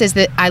thing is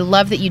that I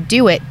love that you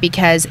do it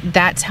because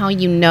that's how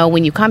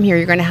when you come here,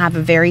 you're going to have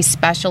a very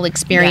special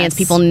experience. Yes.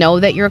 People know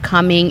that you're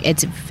coming.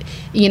 It's...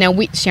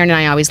 Sharon and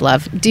I always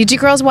love. Did you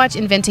girls watch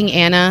Inventing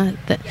Anna?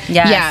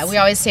 Yes. Yeah, we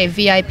always say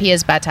VIP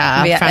is better from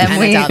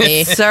Anna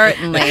Delvey.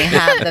 Certainly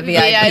have the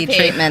VIP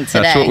treatment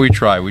today. That's what we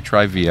try. We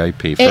try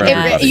VIP for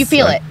everybody. You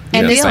feel it.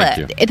 And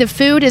the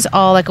food is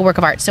all like a work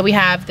of art. So we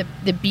have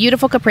the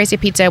beautiful caprese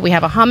pizza. We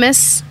have a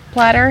hummus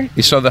platter.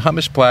 So the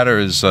hummus platter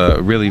is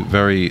a really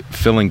very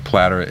filling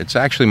platter. It's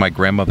actually my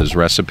grandmother's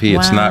recipe.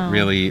 Wow. It's not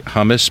really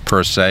hummus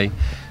per se.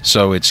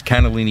 So it's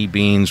cannellini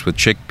beans with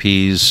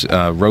chickpeas,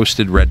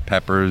 roasted red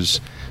peppers,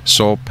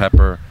 salt,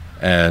 pepper,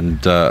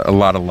 and a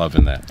lot of love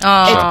in that.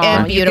 Oh,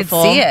 and beautiful.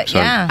 You can see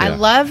it, I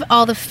love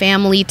all the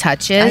family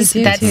touches. I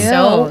do That's too.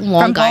 so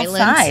Long From Island.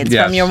 Both sides,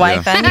 from your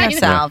wife and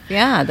yourself.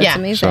 Yeah, that's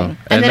amazing.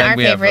 And then our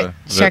favorite,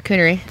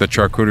 charcuterie. The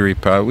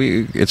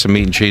charcuterie, it's a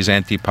meat and cheese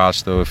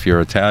antipasto if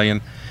you're Italian.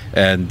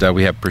 And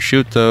we have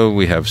prosciutto,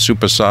 we have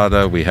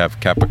supersada, we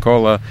have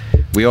capicola.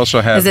 We also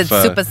have... Is it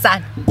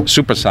supersad?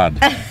 Supersad.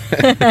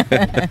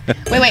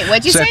 Wait,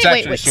 what'd you say?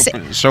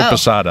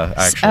 Supersada,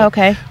 actually. Oh,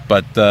 okay.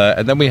 But,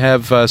 and then we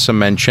have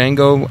some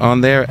manchego on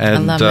there.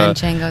 And, I love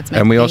manchego. It's my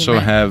And we favorite. also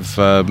have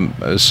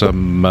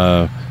some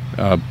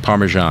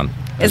Parmesan.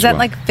 Is that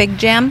like fig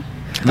jam?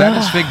 That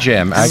is fig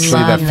jam.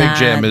 Actually, that fig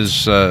jam is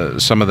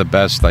some of the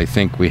best I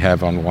think we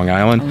have on Long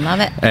Island. I love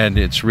it. And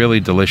it's really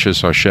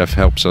delicious. Our chef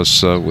helps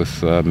us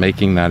with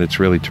making that. It's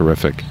really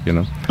terrific,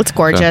 It's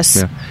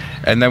gorgeous. So,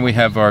 and then we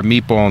have our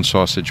meatball and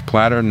sausage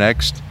platter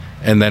next.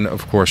 And then,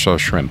 of course, our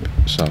shrimp.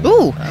 So.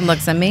 Ooh. It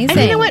looks amazing.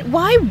 And you know what?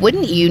 Why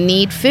wouldn't you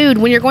need food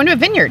when you're going to a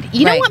vineyard?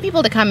 You don't want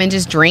people to come and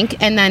just drink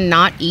and then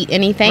not eat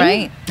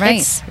anything.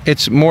 Right.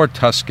 It's more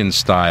Tuscan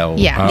style.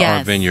 Yeah.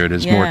 Our vineyard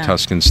is more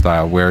Tuscan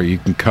style, where you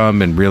can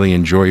come and really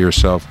enjoy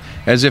yourself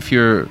as if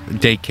you're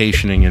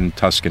vacationing in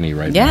Tuscany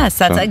right now. Yes,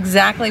 that's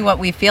exactly what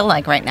we feel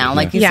like right now.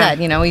 Like you said,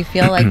 we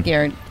feel like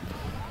you're...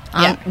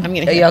 I'm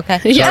gonna. Are you okay?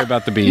 Sorry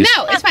about the bees.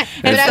 No, it's fine.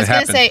 But I was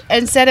going to say,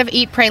 instead of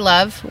Eat, Pray,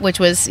 Love,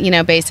 which was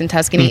based in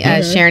Tuscany,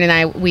 Sharon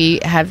and we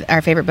have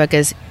our favorite book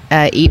is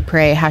Eat,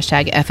 Pray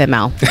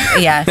 #FML.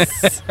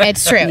 Yes,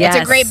 it's true. Yes.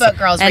 It's a great book,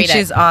 girls. And read it.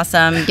 She's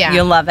awesome. Yeah.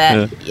 You'll love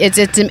it. Yeah.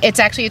 It's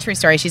actually a true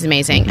story. She's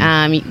amazing.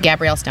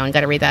 Gabrielle Stone.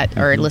 Got to read that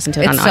or listen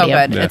to it on audio. It's so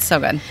good. Yeah. It's so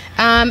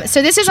good.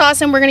 So this is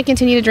awesome. We're going to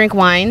continue to drink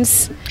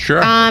wines. Sure.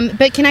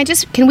 But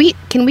can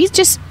we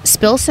just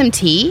spill some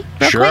tea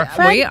real quick,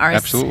 Fred? We are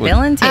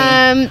spilling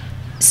tea.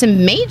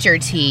 Some major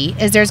tea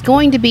is there's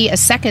going to be a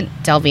second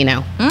Del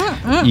Vino.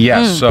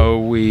 Yes,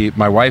 so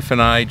my wife and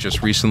I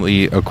just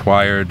recently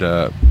acquired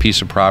a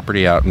piece of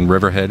property out in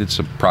Riverhead. It's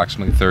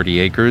approximately 30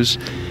 acres.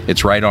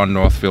 It's right on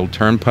Northfield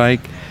Turnpike.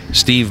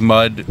 Steve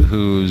Mudd,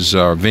 who's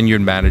our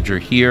vineyard manager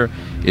here,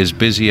 is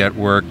busy at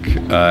work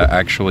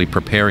actually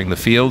preparing the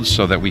fields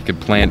so that we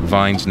could plant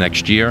vines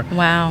next year.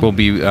 Wow. We'll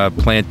be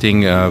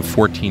planting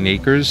 14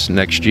 acres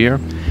next year.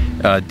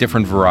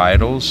 Different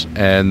varietals,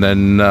 and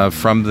then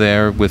from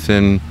there,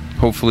 within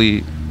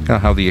hopefully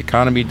how the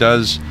economy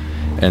does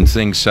and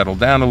things settle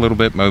down a little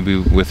bit, maybe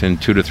within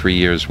 2 to 3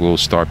 years we'll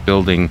start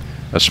building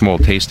a small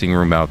tasting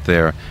room out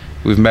there.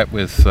 We've met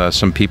with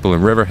some people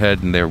in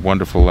Riverhead, and they're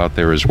wonderful out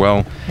there as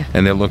well,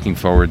 and they're looking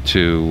forward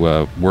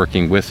to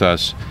working with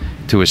us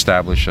to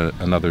establish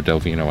another Del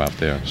Vino out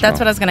there. That's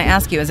what I was going to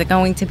ask you. Is it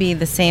going to be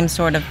the same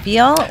sort of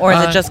feel, or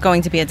is it just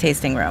going to be a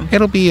tasting room?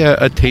 It'll be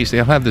a tasting.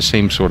 It'll have the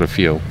same sort of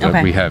feel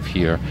that we have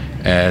here,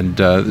 and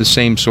the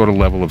same sort of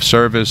level of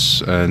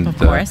service. And, of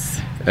course.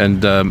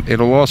 And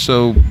it'll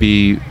also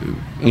be,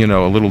 a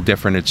little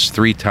different. It's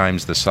 3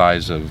 times the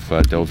size of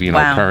Del Vino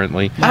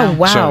currently. Oh,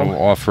 wow. So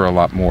it'll offer a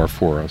lot more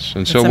for us.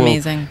 And so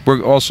amazing.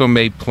 We're also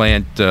may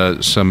plant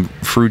some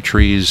fruit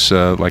trees.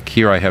 Like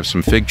here I have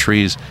some fig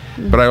trees,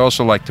 but I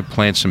also like to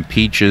plant some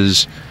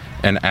peaches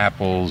and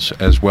apples,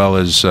 as well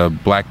as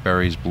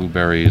blackberries,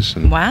 blueberries,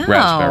 and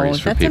raspberries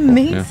for people. That's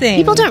amazing.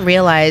 People don't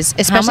realize,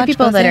 especially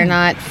people that are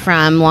not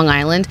from Long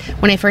Island.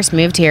 When I first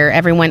moved here,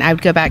 I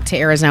would go back to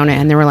Arizona,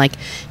 and they were like,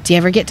 "Do you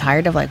ever get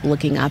tired of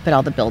looking up at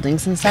all the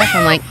buildings and stuff?"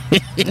 I'm like,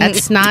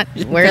 "That's not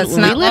where we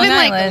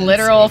live in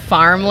literal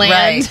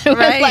farmland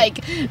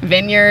with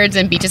vineyards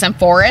and beaches and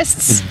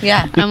forests."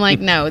 Yeah, I'm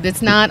like, no,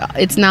 it's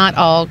not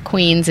all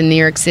Queens and New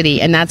York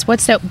City, and that's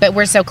what's but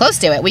we're so close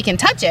to it. We can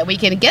touch it. We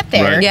can get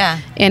there.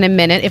 In a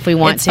minute if we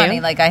want to. It's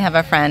funny, I have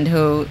a friend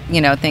who,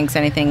 thinks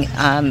anything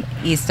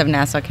east of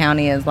Nassau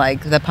County is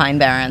like the Pine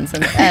Barrens,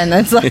 and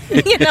it's like,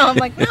 I'm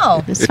like,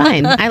 no. It's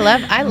fine.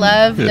 I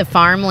love the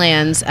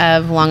farmlands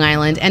of Long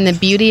Island and the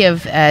beauty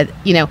of,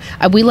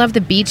 we love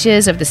the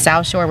beaches of the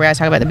South Shore, where I was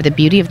talking about the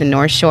beauty of the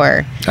North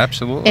Shore.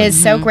 Absolutely.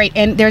 Is so great.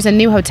 And there's a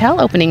new hotel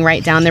opening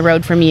right down the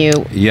road from you.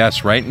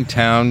 Yes, right in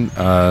town.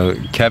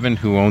 Kevin,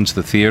 who owns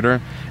the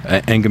theater,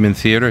 Engelman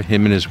Theater,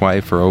 him and his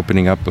wife are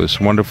opening up this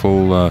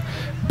wonderful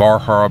Bar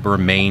Harbor,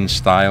 Maine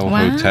style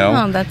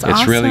hotel. That's it's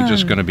awesome. really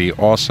just going to be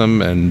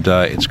awesome, and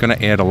it's going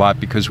to add a lot,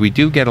 because we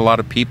do get a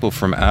lot of people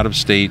from out of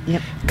state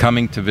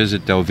coming to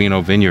visit Del Vino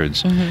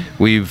Vineyards.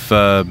 We've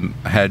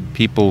had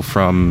people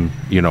from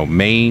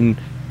Maine,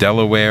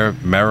 Delaware,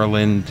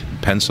 Maryland,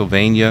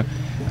 Pennsylvania,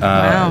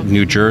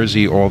 New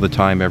Jersey all the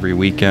time, every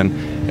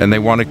weekend, and they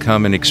want to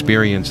come and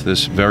experience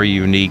this very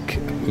unique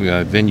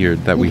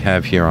vineyard that we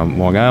have here on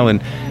Long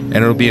Island.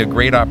 And it'll be a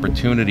great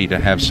opportunity to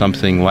have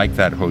something like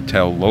that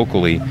hotel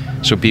locally,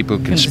 so people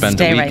can spend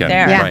the weekend. Right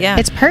there. Yeah,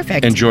 it's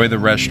perfect. Enjoy the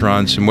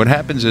restaurants. And what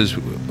happens is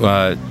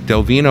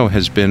Del Vino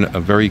has been a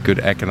very good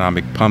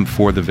economic pump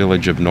for the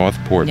village of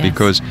Northport,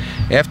 because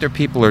after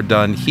people are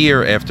done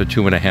here after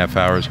 2.5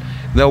 hours,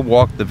 they'll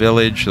walk the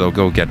village, they'll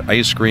go get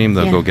ice cream,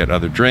 they'll go get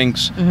other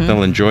drinks,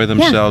 they'll enjoy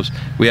themselves.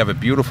 We have a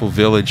beautiful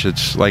village.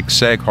 It's like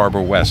Sag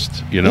Harbor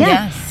West,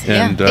 Yes.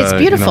 And, it's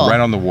beautiful.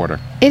 right on the water.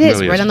 It is,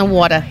 right on the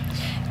water.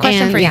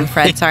 Question for you,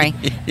 Fred. Sorry.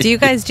 Do you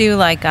guys do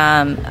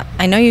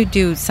I know you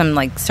do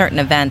some certain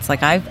events.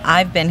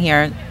 I've been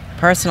here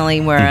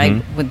personally where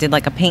I did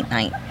a paint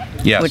night.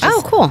 Yes.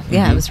 Cool.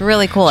 Yeah, it was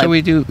really cool. So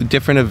we do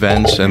different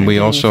events, and we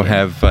also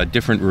have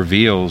different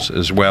reveals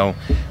as well.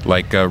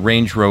 Like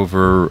Range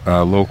Rover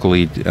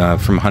locally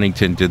from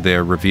Huntington did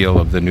their reveal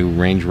of the new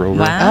Range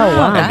Rover. Wow. Oh,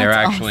 wow. And they're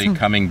actually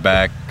coming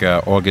back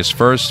August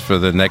 1st for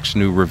the next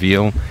new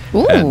reveal.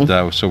 Ooh.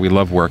 And so we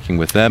love working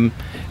with them.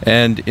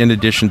 And in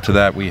addition to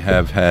that, we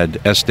have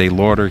had Estee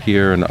Lauder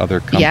here and other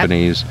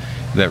companies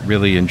that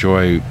really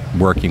enjoy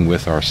working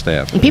with our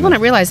staff. And people don't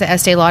realize that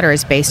Estee Lauder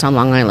is based on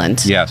Long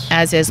Island. Yes.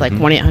 As is like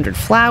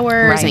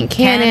 1-800-Flowers and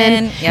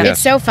Cannon. Yep. Yes.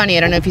 It's so funny. I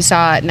don't know if you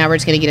saw it. Now we're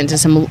just going to get into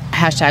some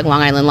hashtag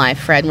Long Island Life.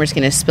 Fred, we're just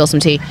going to spill some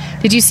tea.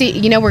 Did you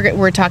see,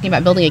 we're talking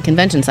about building a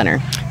convention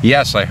center.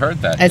 Yes, I heard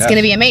that. It's going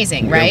to be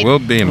amazing, right? It will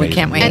be amazing. We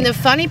can't wait. And the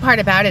funny part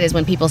about it is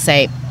when people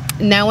say,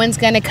 no one's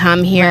going to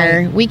come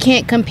here. Right. We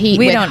can't compete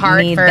with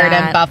Hartford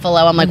and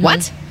Buffalo. I'm like,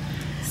 what?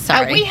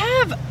 Sorry. We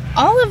have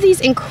all of these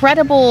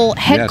incredible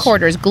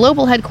headquarters,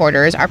 global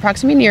headquarters, our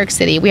proximity in New York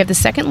City. We have the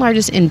second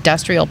largest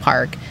industrial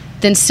park,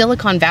 then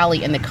Silicon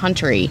Valley in the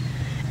country.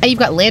 And you've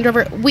got Land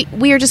Rover.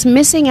 We are just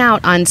missing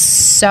out on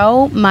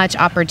so much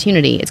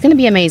opportunity. It's going to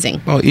be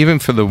amazing. Well, even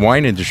for the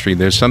wine industry,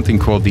 there's something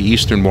called the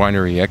Eastern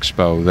Winery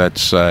Expo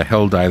that's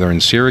held either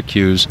in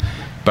Syracuse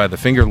by the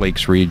Finger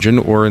Lakes region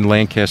or in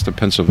Lancaster,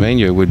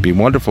 Pennsylvania. It would be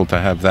wonderful to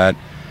have that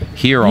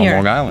here on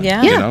Long Island.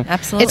 Yeah,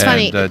 absolutely. It's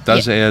funny. It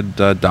does add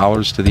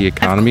dollars to the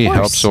economy. It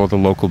helps all the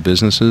local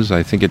businesses.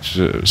 I think it's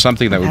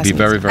something that would be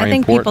very, very important. I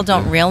think people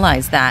don't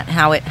realize that,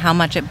 how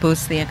much it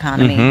boosts the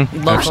economy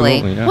locally.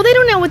 Absolutely, yeah. Well, they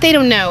don't know what they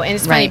don't know. And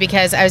it's funny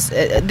because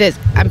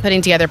I'm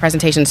putting together a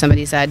presentation.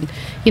 Somebody said,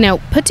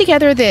 put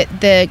together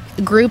the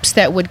groups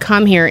that would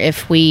come here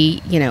if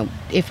we,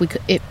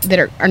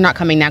 that are not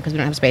coming now because we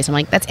don't have space. I'm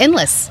like, that's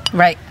endless.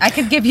 Right. I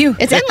could give you.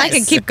 It's endless. I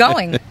could keep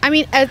going. I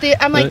mean,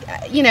 I'm like,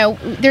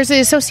 there's an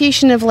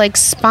association of like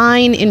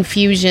spine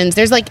infusions.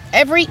 There's like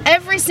every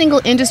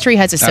single industry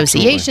has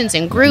associations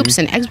and groups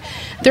and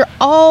they're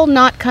all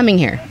not coming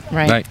here.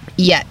 Right.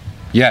 Yet.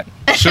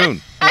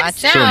 Soon.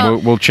 Watch out.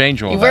 Soon. We'll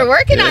change all that. We're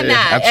working on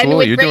that.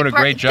 Absolutely. You're doing a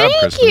great job,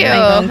 Kristen.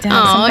 Thank you.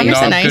 Oh, you're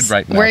so nice. Good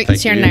right now.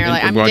 Sharon and I are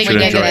like, I'm digging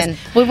it in.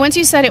 Well, once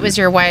you said it was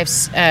your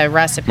wife's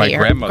recipe. My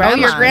grandmother. Oh,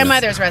 your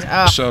grandmother's recipe.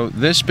 Oh. So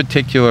this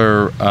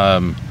particular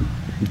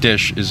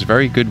dish is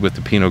very good with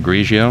the Pinot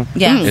Grigio.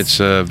 Yeah. It's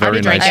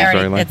very nice.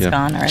 Very light. It's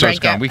gone already. So it's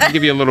gone. We can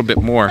give you a little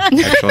bit more,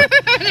 actually.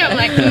 I'm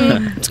like,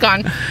 it's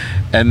gone.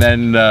 And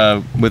then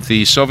with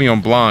the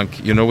Sauvignon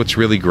Blanc, what's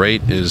really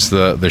great is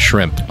the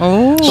shrimp.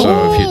 Oh.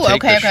 So if you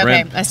take the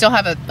shrimp, okay. I still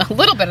have a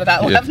little bit of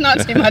that left, not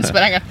too much,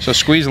 but I got. So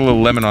squeeze a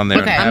little lemon on there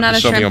and have I'm not the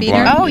a shrimp Sauvignon eater.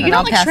 Blanc. Oh, you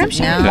don't like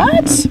shrimp?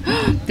 What?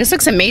 This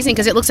looks amazing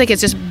because it looks like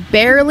it's just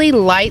barely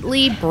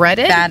lightly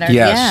breaded. Batter.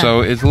 Yeah,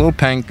 so it's a little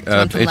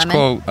it's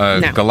called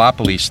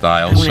Gallipoli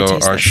style. So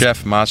our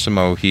chef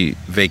Massimo, he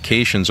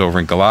vacations over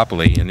in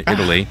Gallipoli in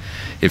Italy.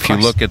 If you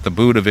look at the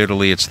boot of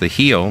Italy, it's the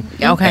heel.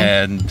 Okay.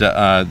 And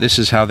this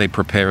is how they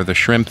prepare the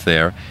shrimp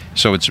there.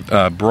 So it's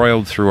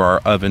broiled through our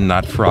oven,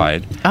 not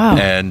fried. Oh.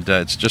 And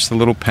it's just a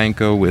little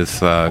panko with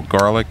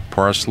garlic,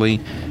 parsley,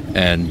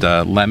 and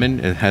lemon.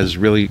 It has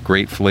really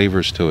great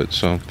flavors to it.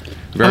 So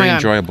very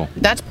enjoyable.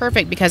 That's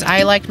perfect because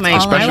I like my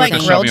Especially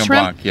with the grilled Sauvignon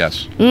shrimp. Blanc,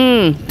 yes.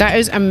 That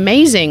is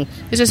amazing.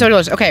 This is so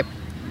delicious. Okay.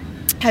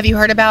 Have you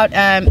heard about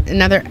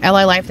another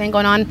LA Life thing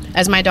going on?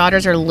 As my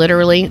daughters are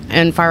literally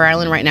in Fire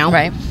Island right now.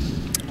 Right.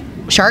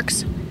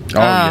 Sharks. Oh,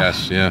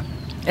 yes, yeah.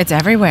 It's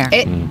everywhere.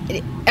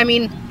 I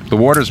mean, the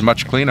water's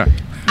much cleaner.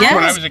 Yes.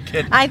 When I was a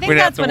kid, I think we'd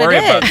that's have to what worry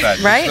it is, about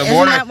that. right? The Isn't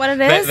water, that what it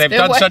is? They've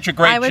done such a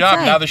great job.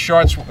 say. Now the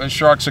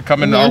sharks are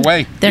coming our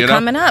way. They're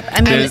coming up.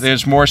 I mean,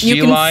 there's more sea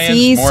you can lions,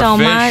 see more so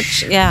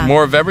fish, much. Yeah.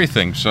 more of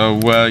everything. So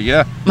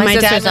yeah. My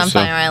sister's dad on was-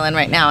 Fire Island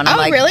right now, and I'm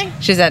like, really?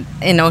 She's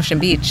in Ocean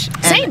Beach.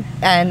 And, Same.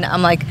 And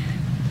I'm like,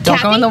 don't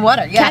go Kathy? in the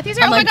water. Yeah. Kathy's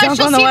I'm oh my like, gosh, don't go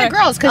she'll in the see water. the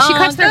girls because she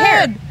cuts their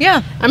hair. Good.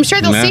 Yeah. I'm sure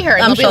they'll Yeah. see her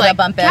and I'm they'll sure be they'll like,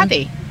 bump in.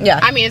 Kathy. Yeah.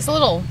 I mean, it's a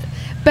little,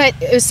 but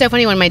it was so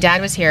funny when my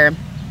dad was here.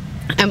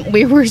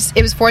 It was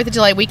 4th of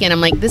July weekend.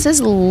 I'm like, this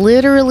is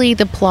literally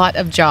the plot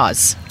of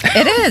Jaws.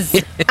 It is.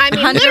 I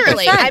mean, 100%.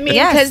 literally. I mean,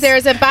 Yes. because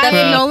there's a That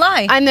ain't no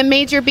lie. on the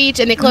major beach,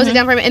 and they close it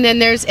down for him. And then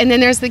there's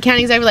the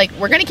county executive like,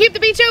 we're going to keep the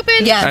beach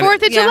open. Yeah. It's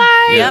 4th of Yeah.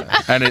 July. Yep.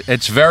 And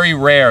it's very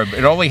rare.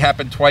 It only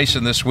happened twice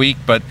in this week,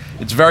 but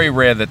it's very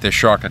rare that there's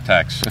shark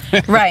attacks.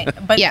 Right.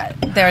 But Yeah.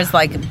 there's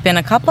been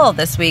a couple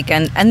this week,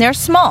 and they're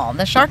small.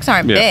 The sharks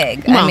aren't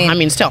big. Well, I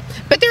mean, still.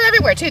 But they're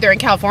everywhere, too. They're in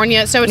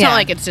California, so it's not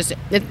like it's just...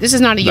 this is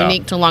not a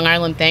unique to Long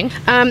Island thing.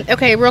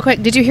 Okay, real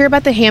quick. Did you hear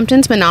about the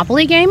Hamptons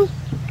Monopoly game?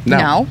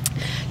 No.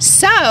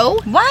 So...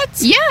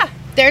 What? Yeah.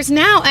 There's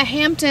now a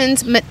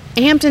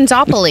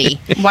Hamptonsopoly.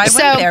 Why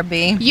wouldn't there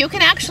be? You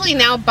can actually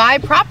now buy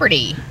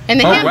property in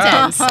the Oh,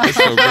 Hamptons. wow. That's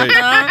so great.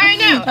 I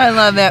know. I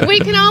love it. We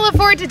can all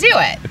afford to do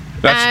it.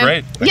 That's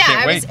great. I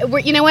can't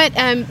wait. You know what,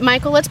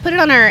 Michael? Let's put it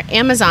on our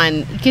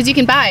Amazon because you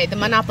can buy the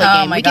Monopoly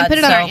game. My We can God, put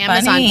it on so our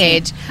Amazon funny.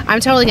 page.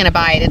 I'm totally going to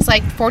buy it. It's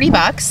like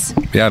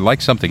 $40. Yeah, I'd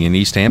like something in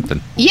East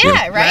Hampton.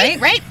 Yeah, right.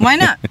 Why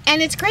not?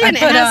 And it's great. I And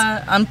put it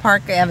has on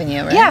Park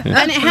Avenue, right? yeah,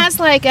 and it has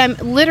like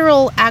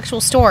literal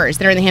actual stores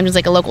that are in the Hamptons,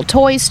 like a local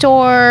toy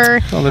store.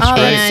 Oh, that's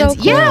great. And so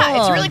cool.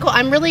 yeah, it's really cool.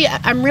 I'm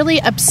really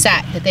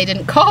upset that they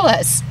didn't call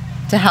us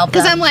To help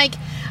because them. I'm like,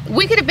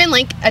 We could have been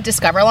like a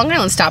Discover Long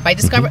Island, stop by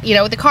Discover,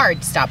 the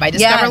card, stop by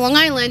Discover Long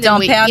Island.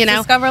 Don't pass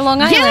Discover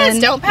Long Island. Yes,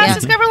 don't pass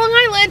Discover Long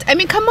Island. I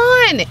mean, come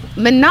on.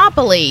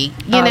 Monopoly,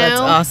 that's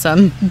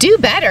awesome. Do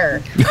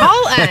better.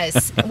 Call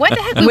us. What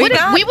the heck?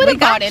 We would have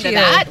got into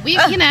that.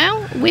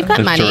 We've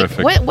got money.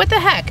 Terrific. What the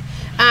heck?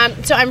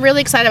 So I'm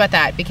really excited about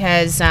that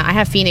because I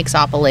have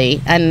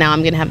Phoenixopoly, and now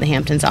I'm going to have the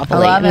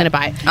Hamptonsopoly. I'm going to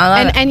buy it.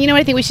 And you know what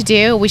I think we should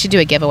do? We should do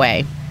a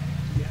giveaway.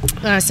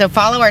 So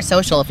follow our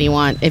social if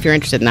you're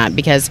interested in that,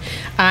 because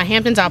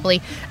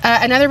Hamptonsopoly.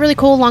 Another really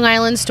cool Long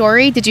Island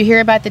story. Did you hear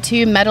about the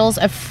 2 Medals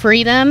of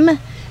Freedom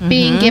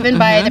being given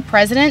by the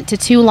president to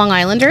 2 Long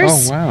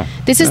Islanders? Oh, wow.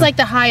 This is like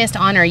the highest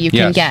honor you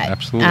can get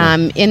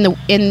absolutely.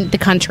 in the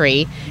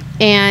country.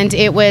 And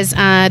it was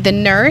the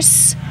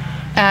nurse...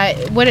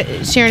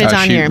 Sharon is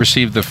on she here.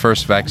 Received the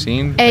first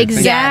vaccine.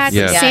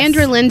 Exactly. Yes.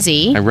 Sandra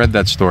Lindsay. I read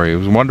that story. It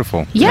was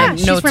wonderful. Yeah,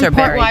 she's from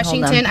Port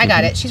Washington. I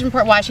got it. She's from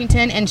Port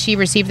Washington, and she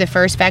received the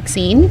first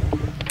vaccine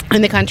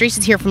in the country.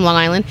 She's here from Long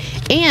Island.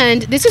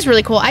 And this is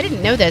really cool. I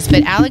didn't know this,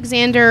 but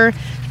Alexander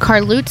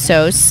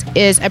Karloutsos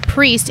is a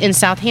priest in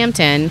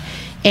Southampton,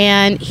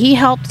 and he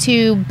helped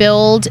to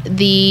build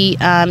the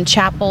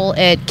chapel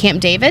at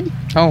Camp David.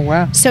 Oh,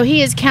 wow. So he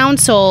has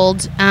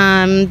counseled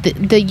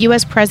the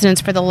U.S.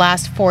 presidents for the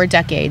last 4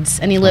 decades,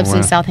 and he lives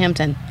in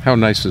Southampton. How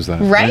nice is that?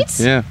 Right?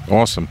 Yeah,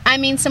 awesome. I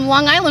mean, some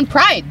Long Island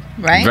pride,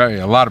 right?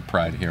 A lot of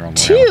pride here on Long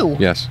 2. Island.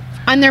 Yes.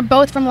 And they're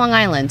both from Long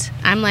Island.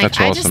 I'm like, That's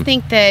awesome. I just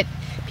think that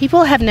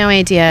people have no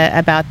idea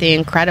about the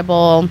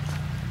incredible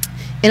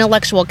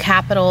intellectual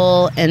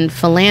capital and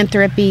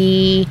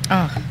philanthropy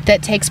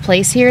that takes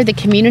place here. The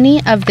community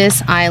of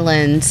this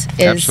island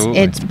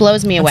it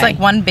blows me away. It's like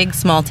one big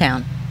small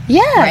town.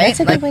 Yeah,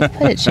 that's a good way to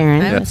put it, Sharon.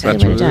 That's what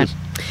it is.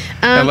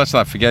 And let's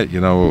not forget,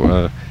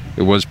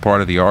 it was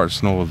part of the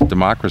arsenal of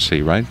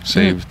democracy, right?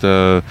 Saved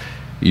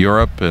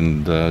Europe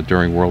and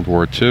during World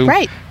War II.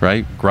 Right.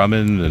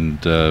 Grumman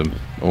and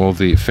all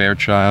the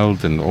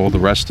Fairchild and all the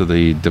rest of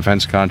the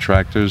defense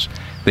contractors.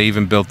 They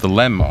even built the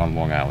LEM on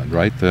Long Island,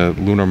 right? The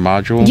lunar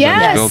module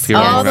that was built here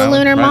on Long Island. All the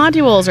lunar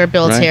modules are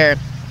built here.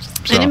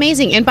 So. And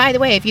amazing. And by the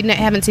way, if you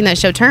haven't seen that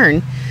show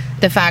Turn,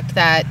 the fact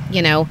that,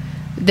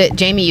 that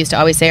Jamie used to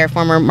always say, our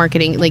former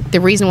marketing, like the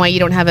reason why you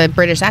don't have a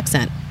British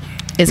accent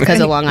is because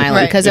of Long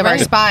Island, because of our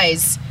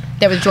spies.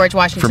 That was George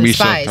Washington's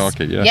spies.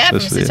 From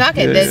East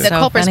Setauket, the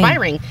culprit spy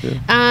ring.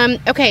 Yeah.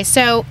 Okay,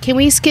 so can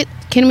we scoot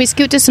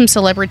to some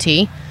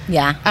celebrity?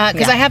 Yeah.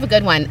 Because I have a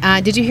good one.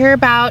 Did you hear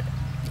about?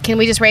 Can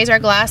we just raise our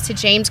glass to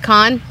James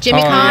Caan?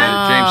 Jimmy Caan?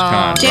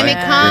 Yeah, Jimmy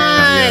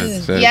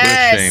Caan.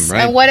 Yes. Shame,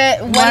 right? And what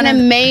an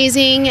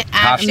amazing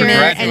actor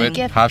and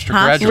gift. Hofstra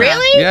graduate.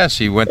 Really? Yes,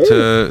 he went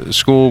to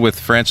school with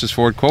Francis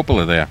Ford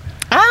Coppola there.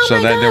 Oh, so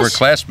my gosh. They were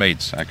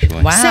classmates,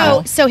 actually.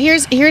 Wow. So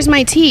here's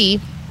my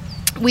tea.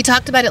 We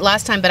talked about it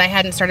last time, but I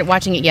hadn't started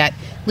watching it yet.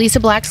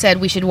 Lisa Black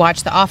said we should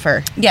watch The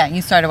Offer. Yeah,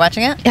 you started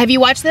watching it? Have you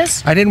watched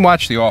this? I didn't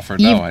watch The Offer,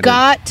 no. You've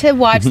got to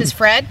watch this,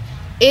 Fred.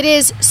 It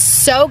is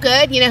so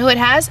good. You know who it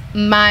has?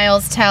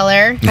 Miles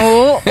Teller. They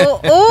know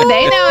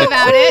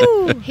about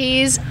it.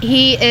 He is.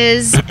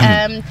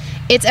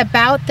 It's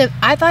about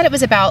I thought it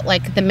was about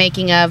like the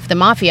making of the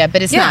Mafia,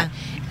 but it's not.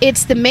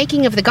 It's the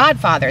making of The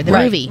Godfather, the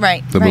movie.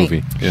 Right. The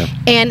movie, yeah.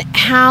 And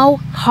how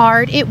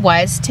hard it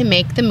was to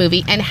make the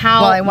movie and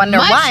how I wonder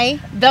why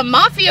the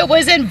Mafia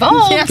was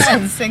involved.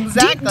 Yes,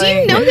 exactly. Do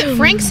you know that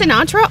Frank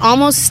Sinatra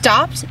almost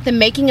stopped the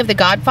making of The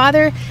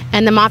Godfather,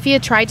 and the Mafia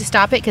tried to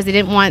stop it because they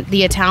didn't want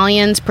the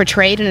Italians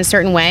portrayed in a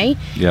certain way?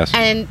 Yes.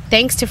 And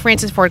thanks to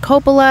Francis Ford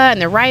Coppola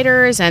and the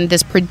writers and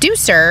this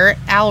producer,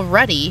 Al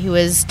Ruddy, who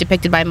is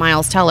depicted by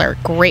Miles Teller.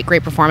 Great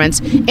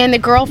performance. And the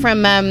girl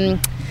from...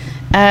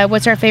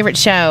 what's our favorite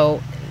show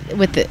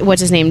with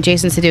what's his name?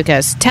 Jason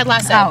Sudeikis. Ted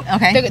Lasso. Oh,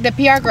 okay. The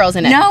PR girl's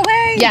in it. No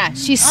way. Yeah,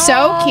 she's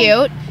so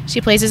cute.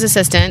 She plays his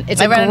assistant. It's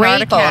I a read great an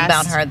article cast.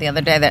 about her the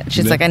other day that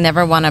she's like, I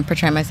never want to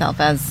portray myself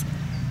as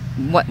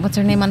what's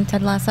her name on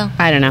Ted Lasso?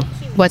 I don't know.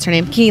 What's her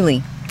name?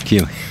 Keely.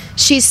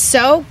 She's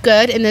so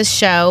good in this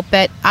show,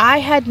 but I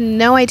had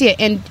no idea.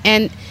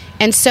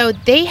 And so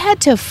they had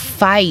to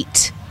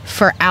fight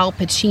for Al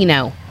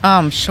Pacino.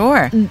 I'm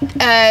sure.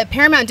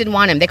 Paramount didn't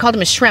want him. They called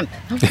him a shrimp.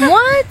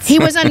 What? He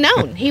was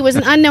unknown. He was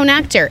an unknown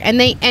actor.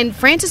 And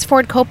Francis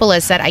Ford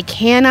Coppola said, I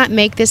cannot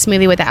make this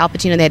movie without Al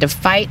Pacino. They had to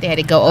fight. They had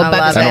to go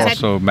above. And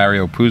also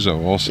Mario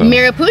Puzo also.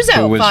 Mario Puzo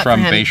who was fought from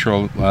for him.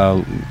 Bayshore.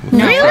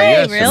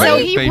 Really? So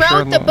he Bayshore,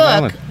 wrote the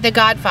book, The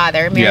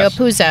Godfather, Mario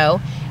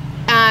Puzo,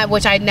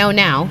 which I know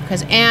now.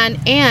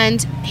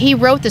 And he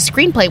wrote the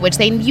screenplay, which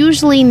they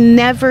usually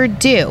never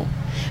do.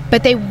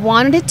 But they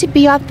wanted it to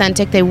be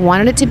authentic. They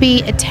wanted it to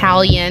be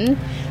Italian.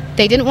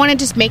 They didn't want to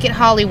just make it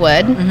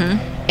Hollywood.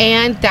 Mm-hmm.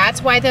 And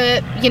that's why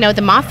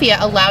the Mafia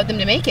allowed them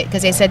to make it,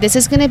 because they said this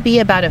is going to be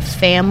about a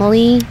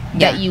family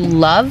that you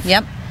love.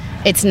 Yep.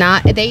 It's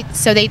not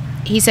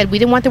he said we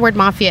didn't want the word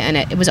mafia in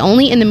it. It was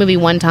only in the movie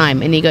one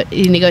time, and he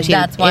negotiated.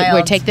 That's why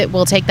we'll take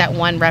that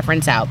one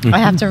reference out. I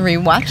have to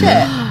rewatch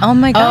it. Oh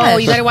my gosh. Oh,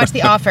 you got to watch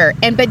The Offer.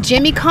 But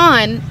Jimmy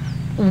Caan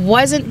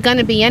wasn't going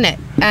to be in it.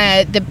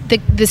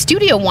 The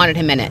studio wanted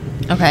him in it.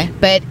 Okay.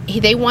 But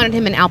they wanted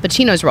him in Al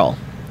Pacino's role.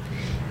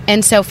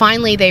 And so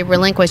finally they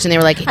relinquished, and they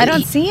were like, I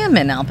don't see him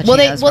in Al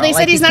Pacino's Well, they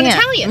said he's not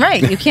Italian.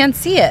 Right, you can't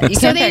see it. You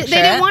so they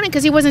didn't want it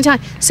because he wasn't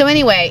Italian. So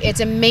anyway, it's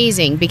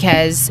amazing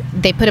because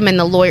they put him in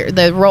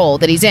the role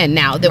that he's in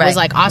now that was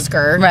like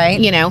Oscar, right?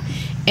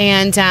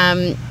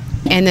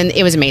 And then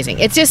it was amazing.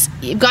 It's just,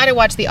 you've got to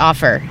watch The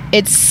Offer.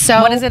 It's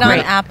so What is it great.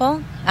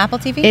 on Apple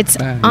TV? It's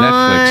Netflix,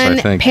 on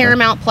I think.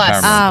 Paramount Plus.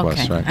 Paramount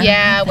okay. Plus, right.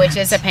 Yeah, which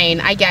is a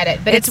pain. I get it.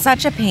 But it's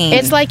such a pain.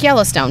 It's like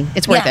Yellowstone.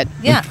 It's worth it.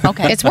 Yeah,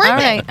 okay. It's worth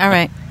it. All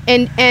right.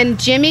 And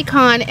Jimmy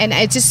Caan, and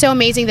it's just so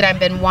amazing that I've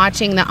been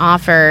watching The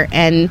Offer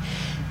and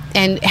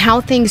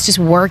how things just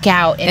work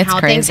out and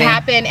how things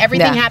happen.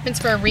 Everything happens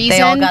for a reason.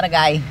 They all got a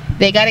guy.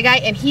 They got a guy,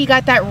 and he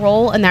got that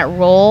role, and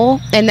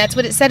that's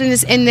what it said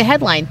in the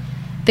headline.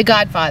 The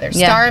Godfather,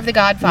 star of The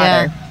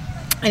Godfather,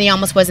 and he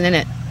almost wasn't in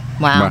it.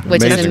 Wow,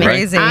 which is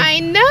amazing. I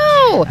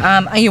know.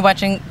 Are you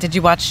watching? Did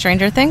you watch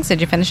Stranger Things?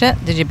 Did you finish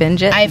it? Did you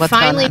binge it? I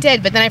finally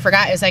did, but then I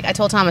forgot. It was like I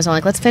told Thomas, I'm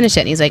like, let's finish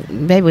it. And he's like,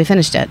 babe, we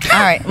finished it. All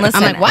right,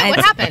 listen. I'm like,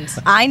 what happened?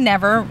 I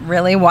never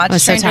really watched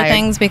Stranger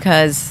Things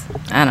because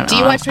I don't know. Do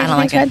you watch Stranger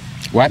Things, Fred?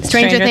 What?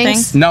 Stranger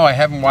Things? No, I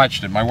haven't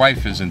watched it. My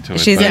wife is into it.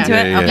 She's into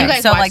it? Yeah. Okay. You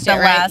guys So, watched like, the it,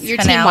 right? last Your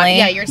finale? Team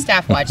watched, your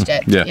staff watched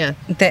it. Yeah.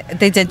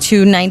 They did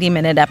 2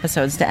 90-minute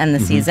episodes to end the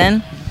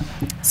season.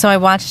 So I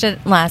watched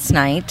it last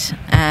night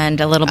and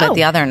a little bit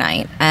the other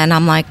night. And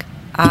I'm like,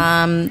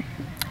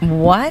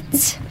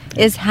 what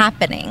is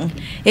happening?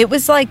 It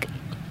was like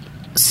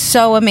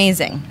so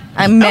amazing.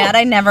 I'm mad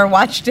I never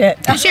watched it.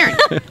 Sharon,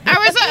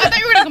 I thought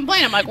you were going to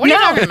complain. I'm like, what are you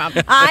talking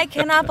about? I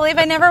cannot believe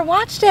I never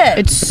watched it.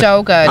 It's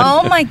so good.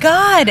 Oh my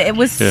God. It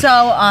was so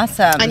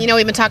awesome. And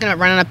we've been talking about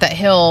Running Up That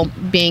Hill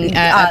being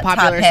a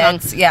popular top song.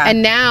 hits, yeah.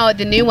 And now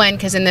the new one,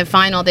 because in the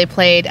final they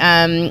played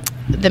the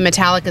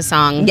Metallica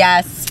song.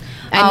 Yes.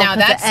 And now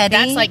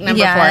that's like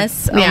number 4.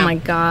 Yes. Yeah. Oh my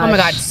God. Oh my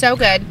God. So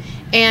good.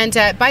 And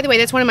by the way,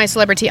 that's one of my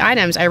celebrity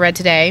items I read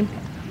today.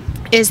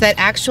 Is that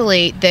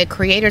actually the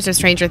creators of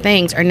Stranger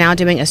Things are now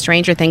doing a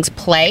Stranger Things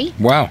play?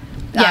 Wow.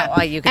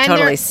 Yeah, you can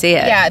totally see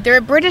it. Yeah, they're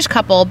a British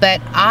couple,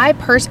 but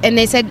and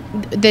they said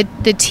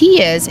the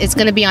T it's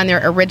going to be on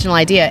their original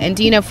idea. And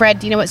do you know, Fred?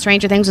 Do you know what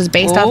Stranger Things was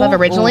based off of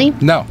originally?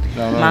 No.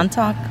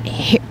 Montauk.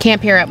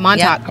 Camp Hero,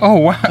 Montauk. Yeah. Oh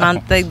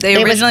wow.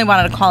 They originally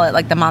wanted to call it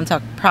like the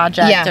Montauk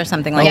Project or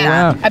something like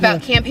that.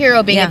 About Camp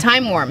Hero being a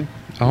time worm.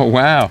 Oh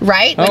wow!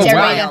 Right? Oh Which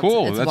wow!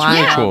 Cool. It's That's wild.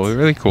 really cool.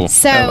 Really cool.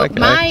 So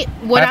I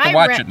like I have to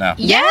watch it now.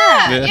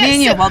 Yeah. Me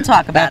and you, we'll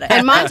talk about it.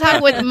 And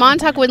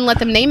Montauk wouldn't let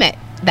them name it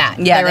that.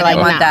 Yeah, they were like,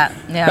 want no. that.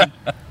 Yeah.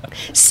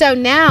 So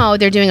now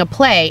they're doing a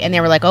play, and they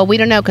were like, "Oh, we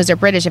don't know because they're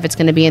British if it's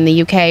going to be in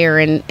the UK or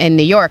in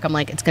New York." I'm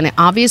like, "It's going to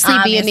obviously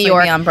be in New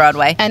York, be on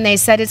Broadway." And they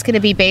said it's going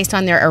to be based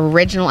on their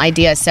original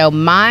idea. So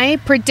my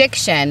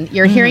prediction,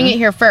 you're hearing it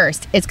here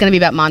first, it's going to be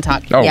about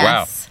Montauk. Oh Yes.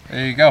 wow!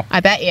 There you go. I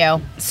bet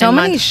you. So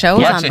many shows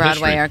Lots on of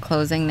Broadway history. are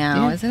closing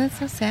now. Isn't it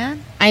so sad?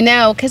 I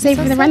know, because they've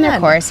run their sad.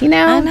 course. I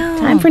know.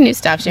 Time for new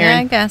stuff, Sharon. Yeah,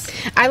 I guess.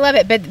 I love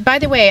it. But by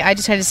the way, I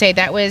just had to say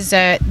that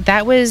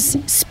was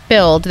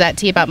spilled. That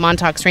tea about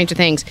Montauk Stranger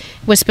Things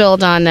was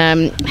spilled on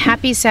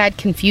Happy Sad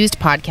Confused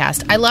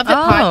podcast. I love that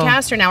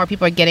podcasts are now where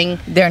people are getting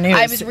their news.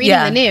 I was reading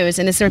the news,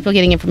 and this is where people are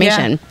getting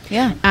information.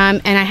 Yeah.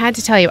 And I had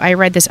to tell you, I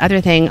read this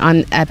other thing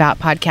about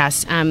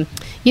podcasts.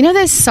 You know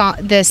this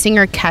the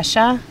singer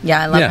Kesha?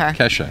 Yeah, I love her.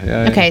 Kesha.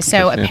 Yeah. Okay,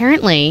 so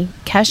apparently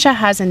Kesha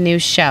has a new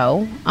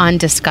show on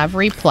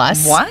Discovery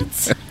Plus.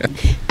 What?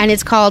 And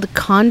it's called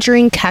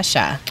Conjuring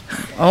Kesha.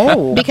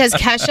 Oh. Because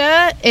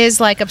Kesha is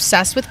like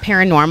obsessed with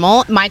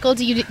paranormal. Michael,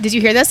 did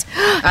you hear this?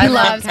 He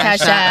loves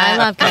Kesha. I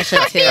love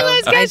Kesha too. He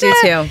loves Kesha. I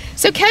do too.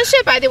 So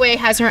Kesha, by the way,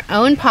 has her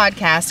own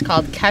podcast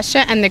called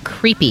Kesha and the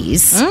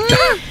Creepies.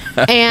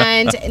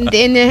 And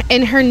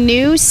in her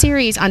new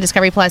series on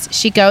Discovery Plus,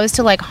 she goes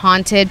to like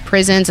haunted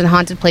prisons and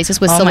haunted places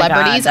with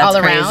celebrities all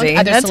around, crazy.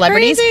 other That's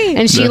celebrities, crazy.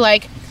 and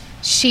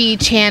she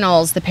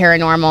channels the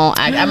paranormal.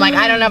 I'm like,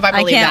 I don't know if I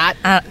believe that.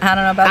 I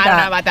don't know about I that. don't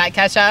know about that,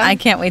 Kesha. I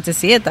can't wait to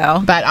see it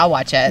though. But I'll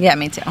watch it. Yeah,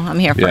 me too. I'm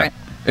here for it.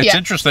 It's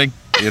interesting.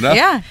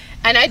 Yeah.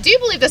 And I do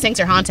believe those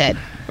things are haunted,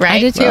 right? I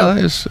do too. Well,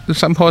 there's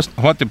some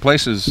haunted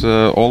places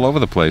all over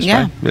the place.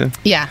 Yeah. Right?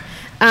 Yeah.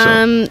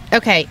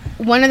 Okay.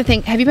 One other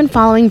thing. Have you been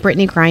following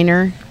Brittany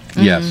Griner?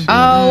 Yes.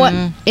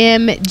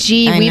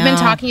 OMG. We've been know.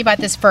 talking about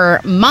this for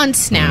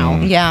months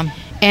now. Yeah.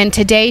 And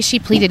today she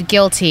pleaded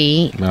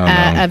guilty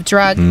of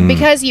drug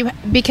because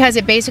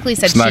it basically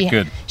said It's not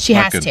good. she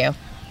Not has good.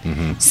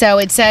 to. So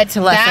it said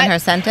To lessen her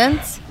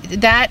sentence?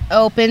 that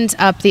opens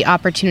up the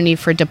opportunity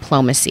for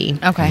diplomacy.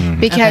 Okay.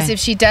 Because Okay. if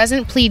she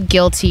doesn't plead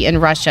guilty in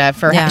Russia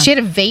she had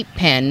a vape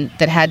pen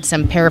that had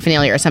some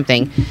paraphernalia or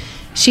something.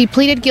 She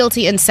pleaded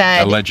guilty and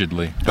said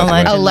Allegedly.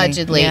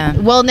 Allegedly. Yeah.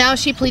 Well, now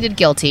she pleaded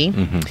guilty,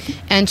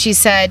 and she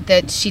said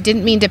that she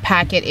didn't mean to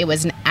pack it. It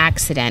was an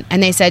accident.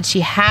 And they said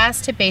she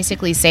has to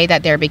basically say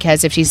that there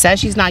because if she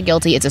says she's not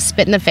guilty, it's a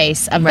spit in the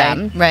face of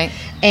them. Right.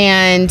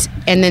 And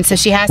then so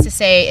she has to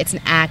say it's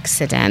an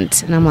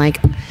accident. And I'm like,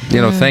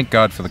 Thank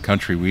God for the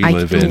country we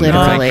live in.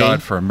 literally- Thank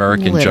God for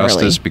American literally.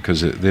 justice because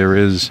there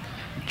is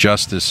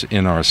justice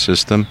in our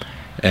system.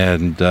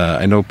 And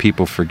I know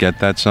people forget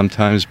that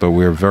sometimes, but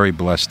we're very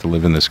blessed to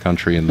live in this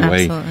country in the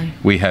way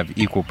we have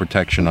equal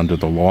protection under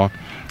the law.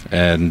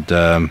 And,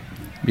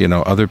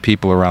 other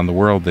people around the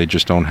world, they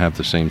just don't have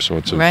the same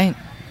sorts of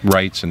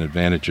rights and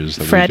advantages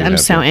that Fred, we do. I'm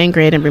so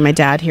angry I didn't bring my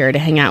dad here to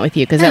hang out with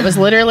you, because that was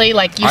literally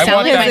like, you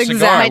sound like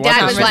my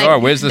dad was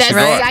like, where's the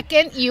cigar?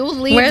 Second you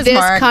leave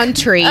this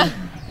country,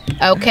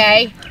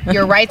 okay,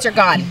 your rights are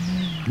gone.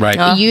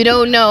 Right. You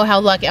don't know how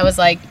lucky. I was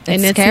like,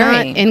 and it's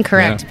not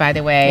incorrect, by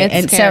the way.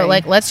 It's scary. So,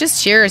 like, let's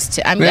just cheers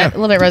to. I'm a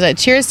little bit rosy.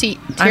 Cheers to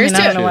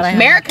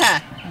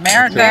America.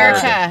 America.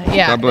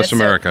 Yeah. God bless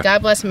America.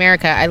 God bless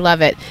America. I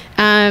love it.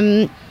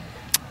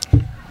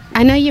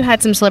 I know you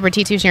had some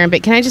celebrity too, Sharon,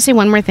 but can I just say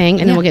one more thing,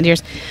 and then we'll get to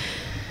yours.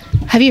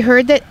 Have you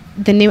heard that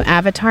the new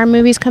Avatar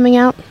movie's coming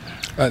out?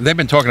 They've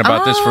been talking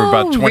about this for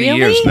about 20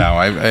 years now.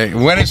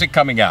 When is it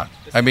coming out?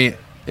 I mean,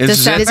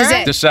 this is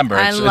it? December.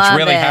 It's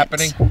really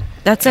happening.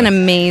 That's an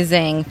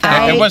amazing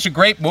film. It was a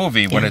great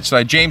movie when it's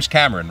James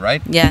Cameron,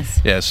 right? Yes.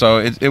 Yeah, so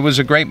it was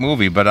a great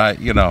movie, but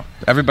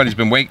everybody's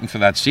been waiting for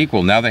that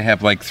sequel. Now they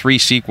have like 3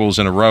 sequels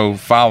in a row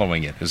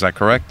following it. Is that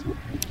correct?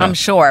 I'm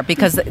sure,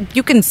 because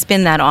you can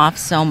spin that off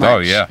so much. Oh,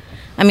 yeah.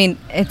 I mean,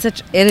 it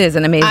is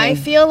an amazing... I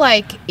feel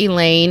like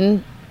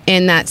Elaine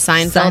in that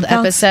Seinfeld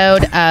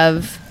episode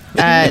of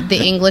The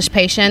English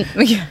Patient,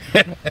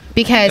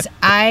 because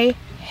I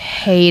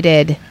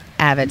hated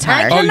Avatar.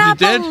 I cannot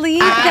believe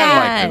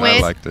that. I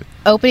liked it.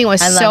 Opening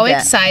was so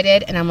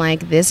excited, and I'm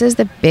like, this is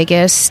the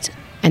biggest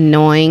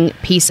annoying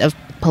piece of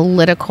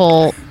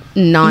political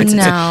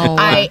nonsense. No.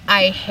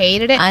 I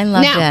hated it. I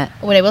loved it.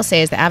 What I will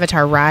say is the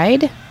Avatar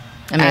ride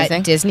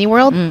at Disney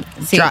World,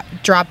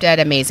 drop dead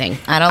amazing.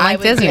 I don't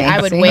like Disney.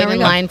 I would wait in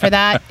line for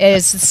that.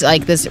 It's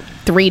like this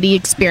 3D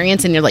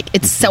experience, and you're like,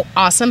 it's so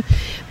awesome.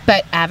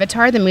 But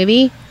Avatar, the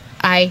movie,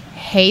 I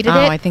hated it.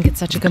 I think it's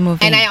such a good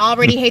movie. And I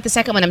already hate the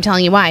second one. I'm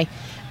telling you why.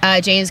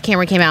 James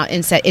Cameron came out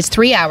and said it's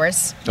 3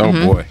 hours. Oh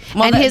boy!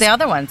 Well, and the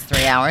other one's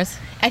 3 hours.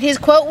 And his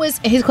quote was,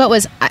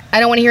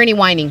 I don't want to hear any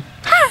whining.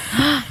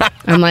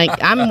 I'm like,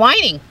 I'm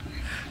whining.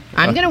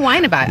 I'm going to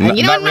whine about it.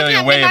 You know, not really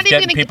a way of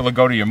getting people to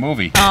go to your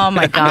movie. Oh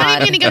my God! I'm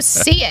not even going to go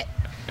see it.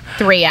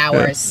 3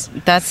 hours.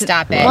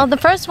 Stop it. Well, the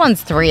first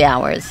one's 3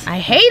 hours. I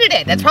hated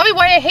it. That's probably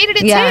why I hated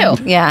it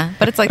too. Yeah,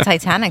 but it's like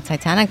Titanic.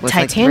 Titanic was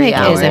Titanic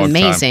like 3 is hours.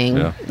 amazing.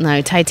 Yeah.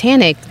 No,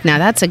 Titanic. Now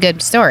that's a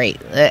good story.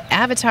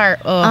 Avatar.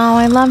 Oh,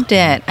 I loved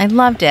it. I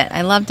loved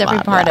every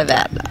part of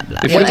it.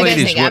 What do you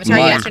guys think? Avatar,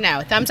 yes or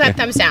no? Thumbs up,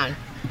 thumbs down.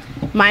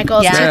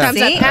 Michael, thumbs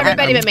up.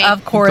 Everybody but me.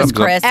 Of course,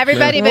 Chris.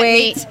 Everybody but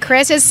me.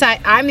 Chris is.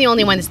 I'm the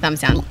only one that's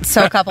thumbs down.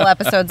 So a couple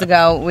episodes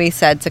ago, we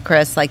said to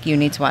Chris, like, you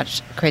need to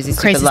watch Crazy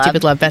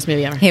Stupid Love. Best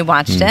movie ever. He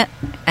watched it,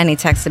 and he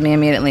texted me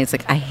immediately. He's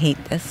like, I hate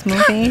this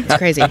movie. It's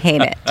crazy. I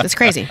hate it. It's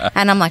crazy.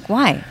 And I'm like,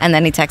 why? And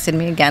then he texted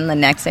me again the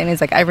next day, and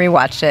he's like, I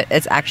rewatched it.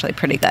 It's actually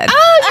pretty good.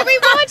 Oh, you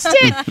rewatched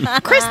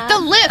it. Chris, The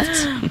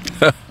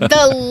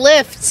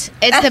Lift.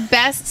 It's the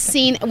best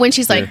scene when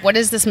she's like, what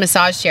is this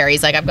massage chair?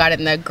 He's like, I've got it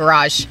in the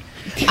garage.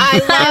 I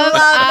love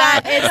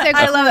that. It's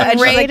the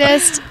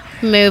greatest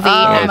movie.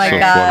 Oh my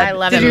God. I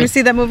love it. Did you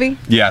see that movie?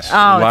 Yes.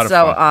 Oh, it's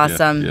so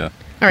awesome. Yeah. All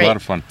right. A lot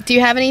of fun. Do you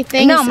have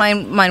anything? No,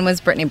 mine was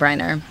Brittany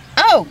Briner.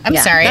 Oh, I'm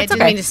sorry. I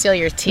didn't mean to steal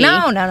your tea.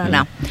 No.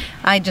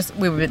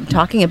 We were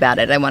talking about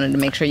it. I wanted to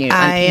make sure you knew.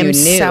 I am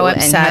so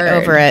upset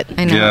over it.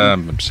 I know. Yeah,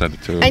 I'm upset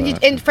too.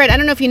 And Fred, I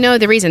don't know if you know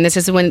the reason. This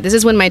is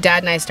when my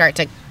dad and I start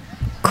to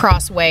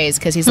cross ways,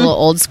 because he's a little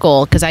old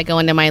school, because I go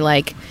into my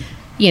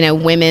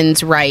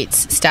women's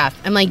rights stuff.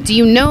 I'm like, do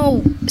you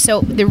know?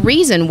 So the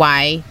reason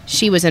why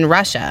she was in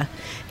Russia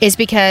is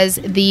because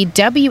the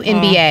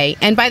WNBA,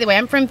 and by the way,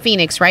 I'm from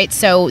Phoenix, right?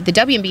 So the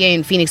WNBA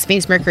and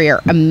Phoenix Mercury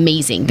are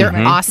amazing. They're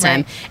awesome.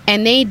 Right.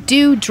 And they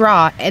do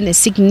draw a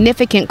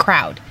significant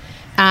crowd.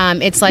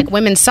 It's like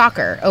women's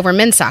soccer over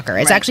men's soccer.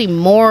 It's actually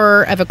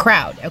more of a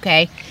crowd,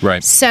 okay?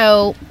 Right.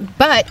 So,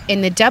 but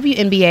in the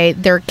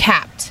WNBA, they're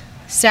capped.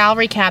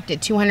 Salary capped at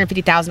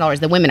 $250,000.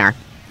 The women are.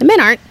 The men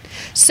aren't.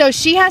 So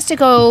she has to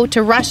go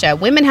to Russia.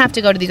 Women have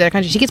to go to these other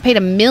countries. She gets paid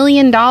 $1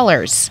 million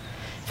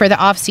for the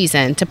off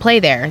season to play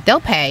there. They'll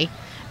pay,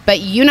 but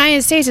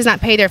United States does not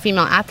pay their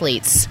female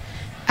athletes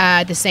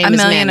the same as men.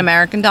 $1 million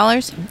American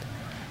dollars?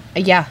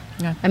 Yeah,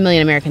 $1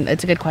 million American.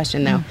 That's a good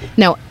question, though.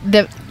 No,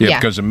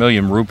 because 1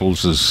 million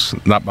rubles is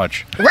not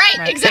much.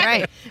 Right,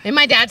 exactly. Right. And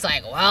my dad's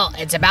like, well,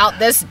 it's about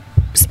this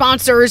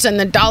sponsors and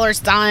the dollar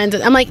signs.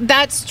 I'm like,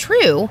 that's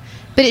true,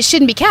 but it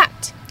shouldn't be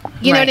capped.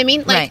 You know what I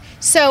mean?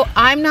 So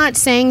I'm not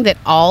saying that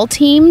all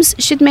teams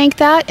should make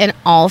that and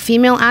all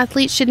female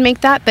athletes should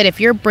make that. But if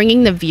you're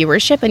bringing the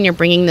viewership and you're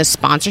bringing the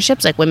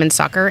sponsorships like women's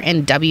soccer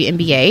and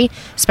WNBA,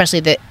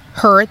 especially the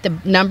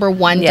number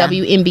one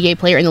WNBA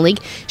player in the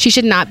league, she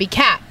should not be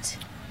capped.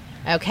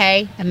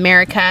 Okay?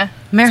 America.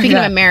 Speaking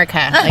of America,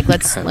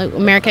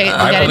 America.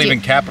 I believe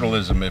in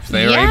capitalism. If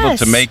they're able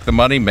to make the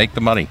money, make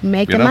the money.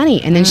 Make the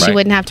money. And then she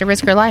wouldn't have to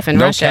risk her life in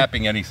Russia. No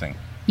capping anything.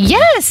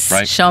 Yes.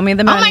 Right? Show me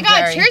the moon. Oh my God!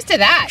 Jerry. Cheers to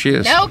that.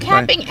 Cheers. No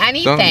capping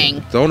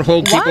anything. Don't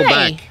hold people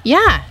Why? back.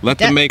 Yeah. Let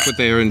them make what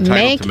they are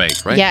entitled to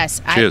make, right?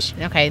 Yes. Cheers.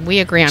 Okay, we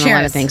agree on a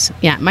lot of things.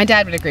 Yeah, my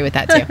dad would agree with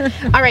that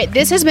too. All right,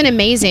 this has been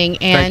amazing,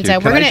 and Thank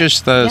you. we're Can gonna I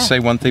just say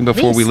one thing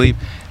before we leave?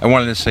 I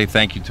wanted to say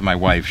thank you to my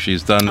wife.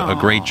 She's done a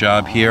great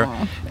job here,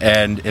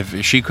 and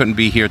if she couldn't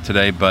be here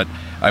today, but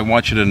I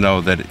want you to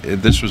know that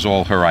this was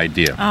all her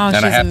idea. Oh, and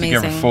I have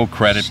amazing. to give her full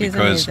credit She's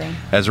because amazing.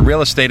 as a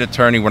real estate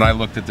attorney, when I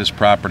looked at this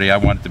property, I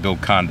wanted to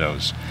build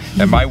condos.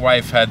 And my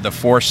wife had the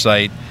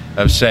foresight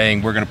of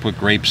saying we're going to put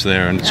grapes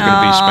there and it's going to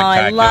be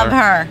spectacular. I love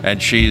her.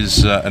 And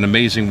she's an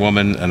amazing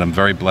woman, and I'm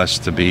very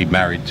blessed to be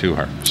married to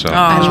her. So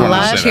I just wanted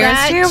love to say that.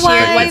 that. Cheers to your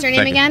wife. What's her name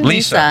Thank you. again?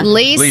 Lisa.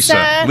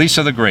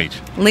 Lisa the Great.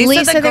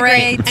 Lisa the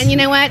Great. And you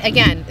know what?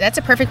 Again, that's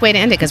a perfect way to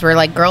end it because we're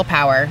like girl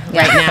power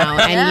right now.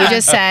 And you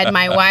just said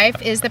my wife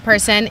is the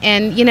person,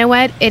 and you know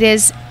what? It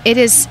is.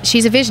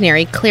 She's a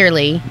visionary,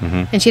 clearly,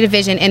 and she had a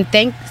vision. And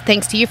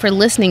thanks to you for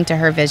listening to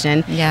her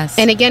vision. Yes.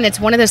 And again, it's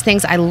one of those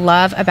things I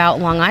love about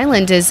Long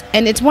Island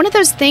and it's one of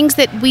those things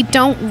that we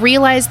don't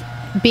realize.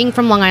 Being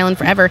from Long Island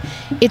forever,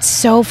 it's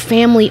so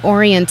family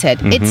oriented.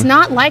 It's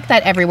not like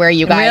that everywhere,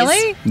 you guys.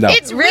 Really? No.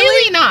 It's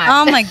really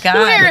not. Oh my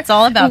God! It's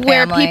all about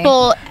where family.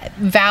 people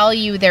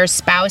value their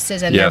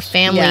spouses and their Yes.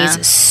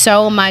 families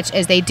so much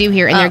as they do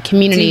here in their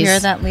communities. Do you hear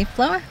that leaf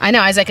blower? I know.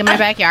 I was like, in my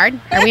backyard.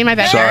 Are we in my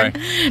backyard?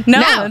 Sorry.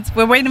 No.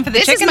 We're waiting for the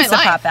This is chickens my to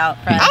life. pop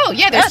out. Fred. Oh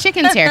yeah, there's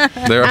chickens here.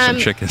 There are some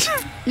chickens.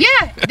 Yeah.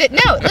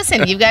 No,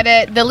 listen. You've got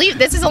the leaf.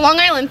 This is a Long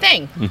Island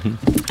thing. We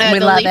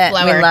the love leaf it.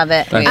 blower. We love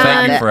it. And We thank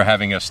love you it. for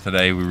having us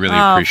today. We really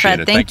Oh, appreciate Fred,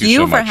 it. thank you you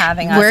so for much.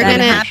 having us. We're and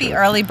gonna- happy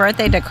early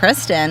birthday to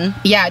Kristen.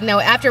 Yeah. No.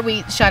 After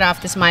we shut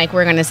off this mic,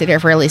 we're gonna sit here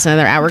for at least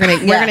another hour. We're gonna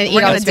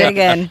eat all this dig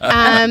in.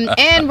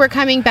 and we're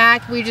coming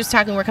back. We were just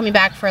talking. We're coming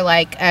back for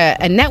like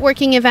a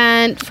networking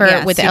event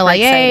with the super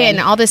LIA exciting. and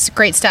all this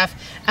great stuff.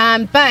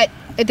 But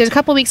there's a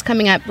couple weeks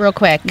coming up, real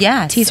quick.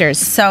 Yeah, teasers.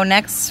 So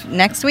next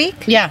week,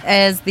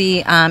 Yeah. is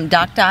the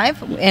Dock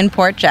Dive in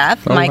Port Jeff.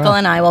 Oh, Michael wow.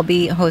 and I will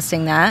be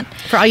hosting that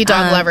For all you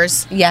dog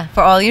lovers. Yeah,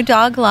 for all you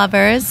dog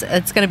lovers,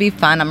 it's going to be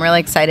fun. I'm really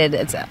excited.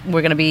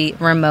 We're going to be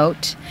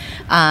remote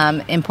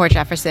in Port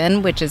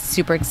Jefferson, which is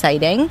super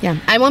exciting. Yeah,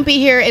 I won't be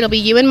here. It'll be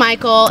you and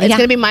Michael. It's Yeah.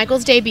 going to be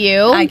Michael's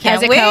debut I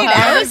can't as a wait. co-host.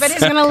 Everybody's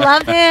going to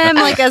love him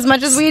like as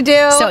much as we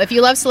do. So if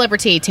you love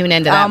celebrity, tune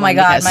into that. oh my one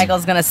God, because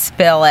Michael's going to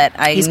spill it.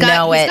 he's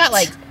got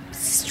like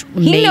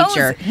He knows-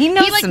 major. he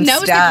knows like some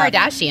knows stuff. the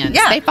Kardashians.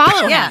 Yeah. They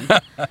follow Yeah. him.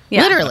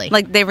 Yeah. Literally.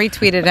 Like they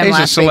retweeted him He's a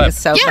last week. celeb. It's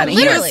so Yeah, funny.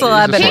 literally. He's a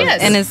celeb He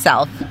is. in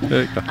himself.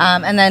 There you go.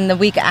 And then the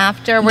week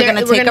after, we're There- going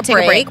to we're take gonna a take a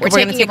break. break. We're We're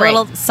going to taking a take a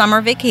little break.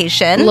 summer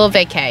vacation. A little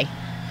vacay.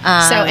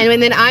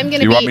 And then I'm Do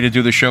gonna you be. want me to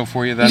do the show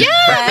for you then? Yeah,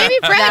 maybe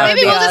Fred. That would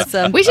Maybe be we'll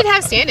awesome. we should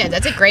have stand-ins.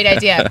 That's a great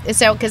idea.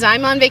 So, because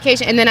I'm on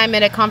vacation and then I'm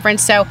at a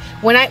conference. So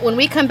when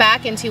we come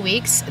back in 2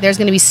 weeks, there's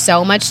going to be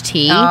so much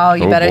tea. Oh,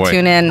 you Oh, better boy.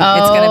 tune in. It's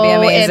going to be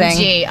amazing.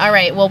 OMG. All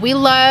right. Well, we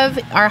love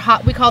our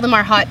hot. We call them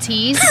our hot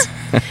teas.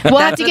 We'll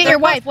have to what get they're your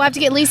wife. We'll have to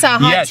get Lisa a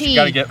hot Yes, tea. you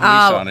got to get Lisa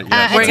on it.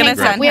 Yes, We're a going tank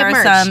to top. send We have her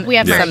merch. some, We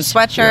have some merch.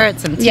 sweatshirts,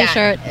 some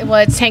t-shirt. Yeah. Well,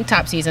 it's tank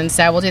top season,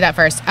 so we'll do that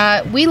first.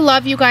 We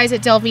love you guys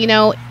at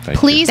Delvino. Thank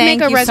Please you. make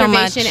Thank a you so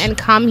reservation much. and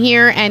come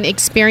here and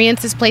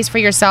experience this place for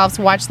yourselves.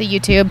 Watch the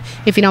YouTube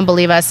if you don't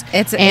believe us.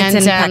 It's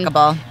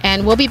impeccable.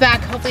 And we'll be back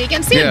hopefully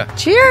again soon. Yeah.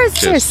 Cheers.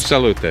 Cheers.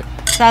 Salute.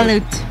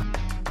 Salute.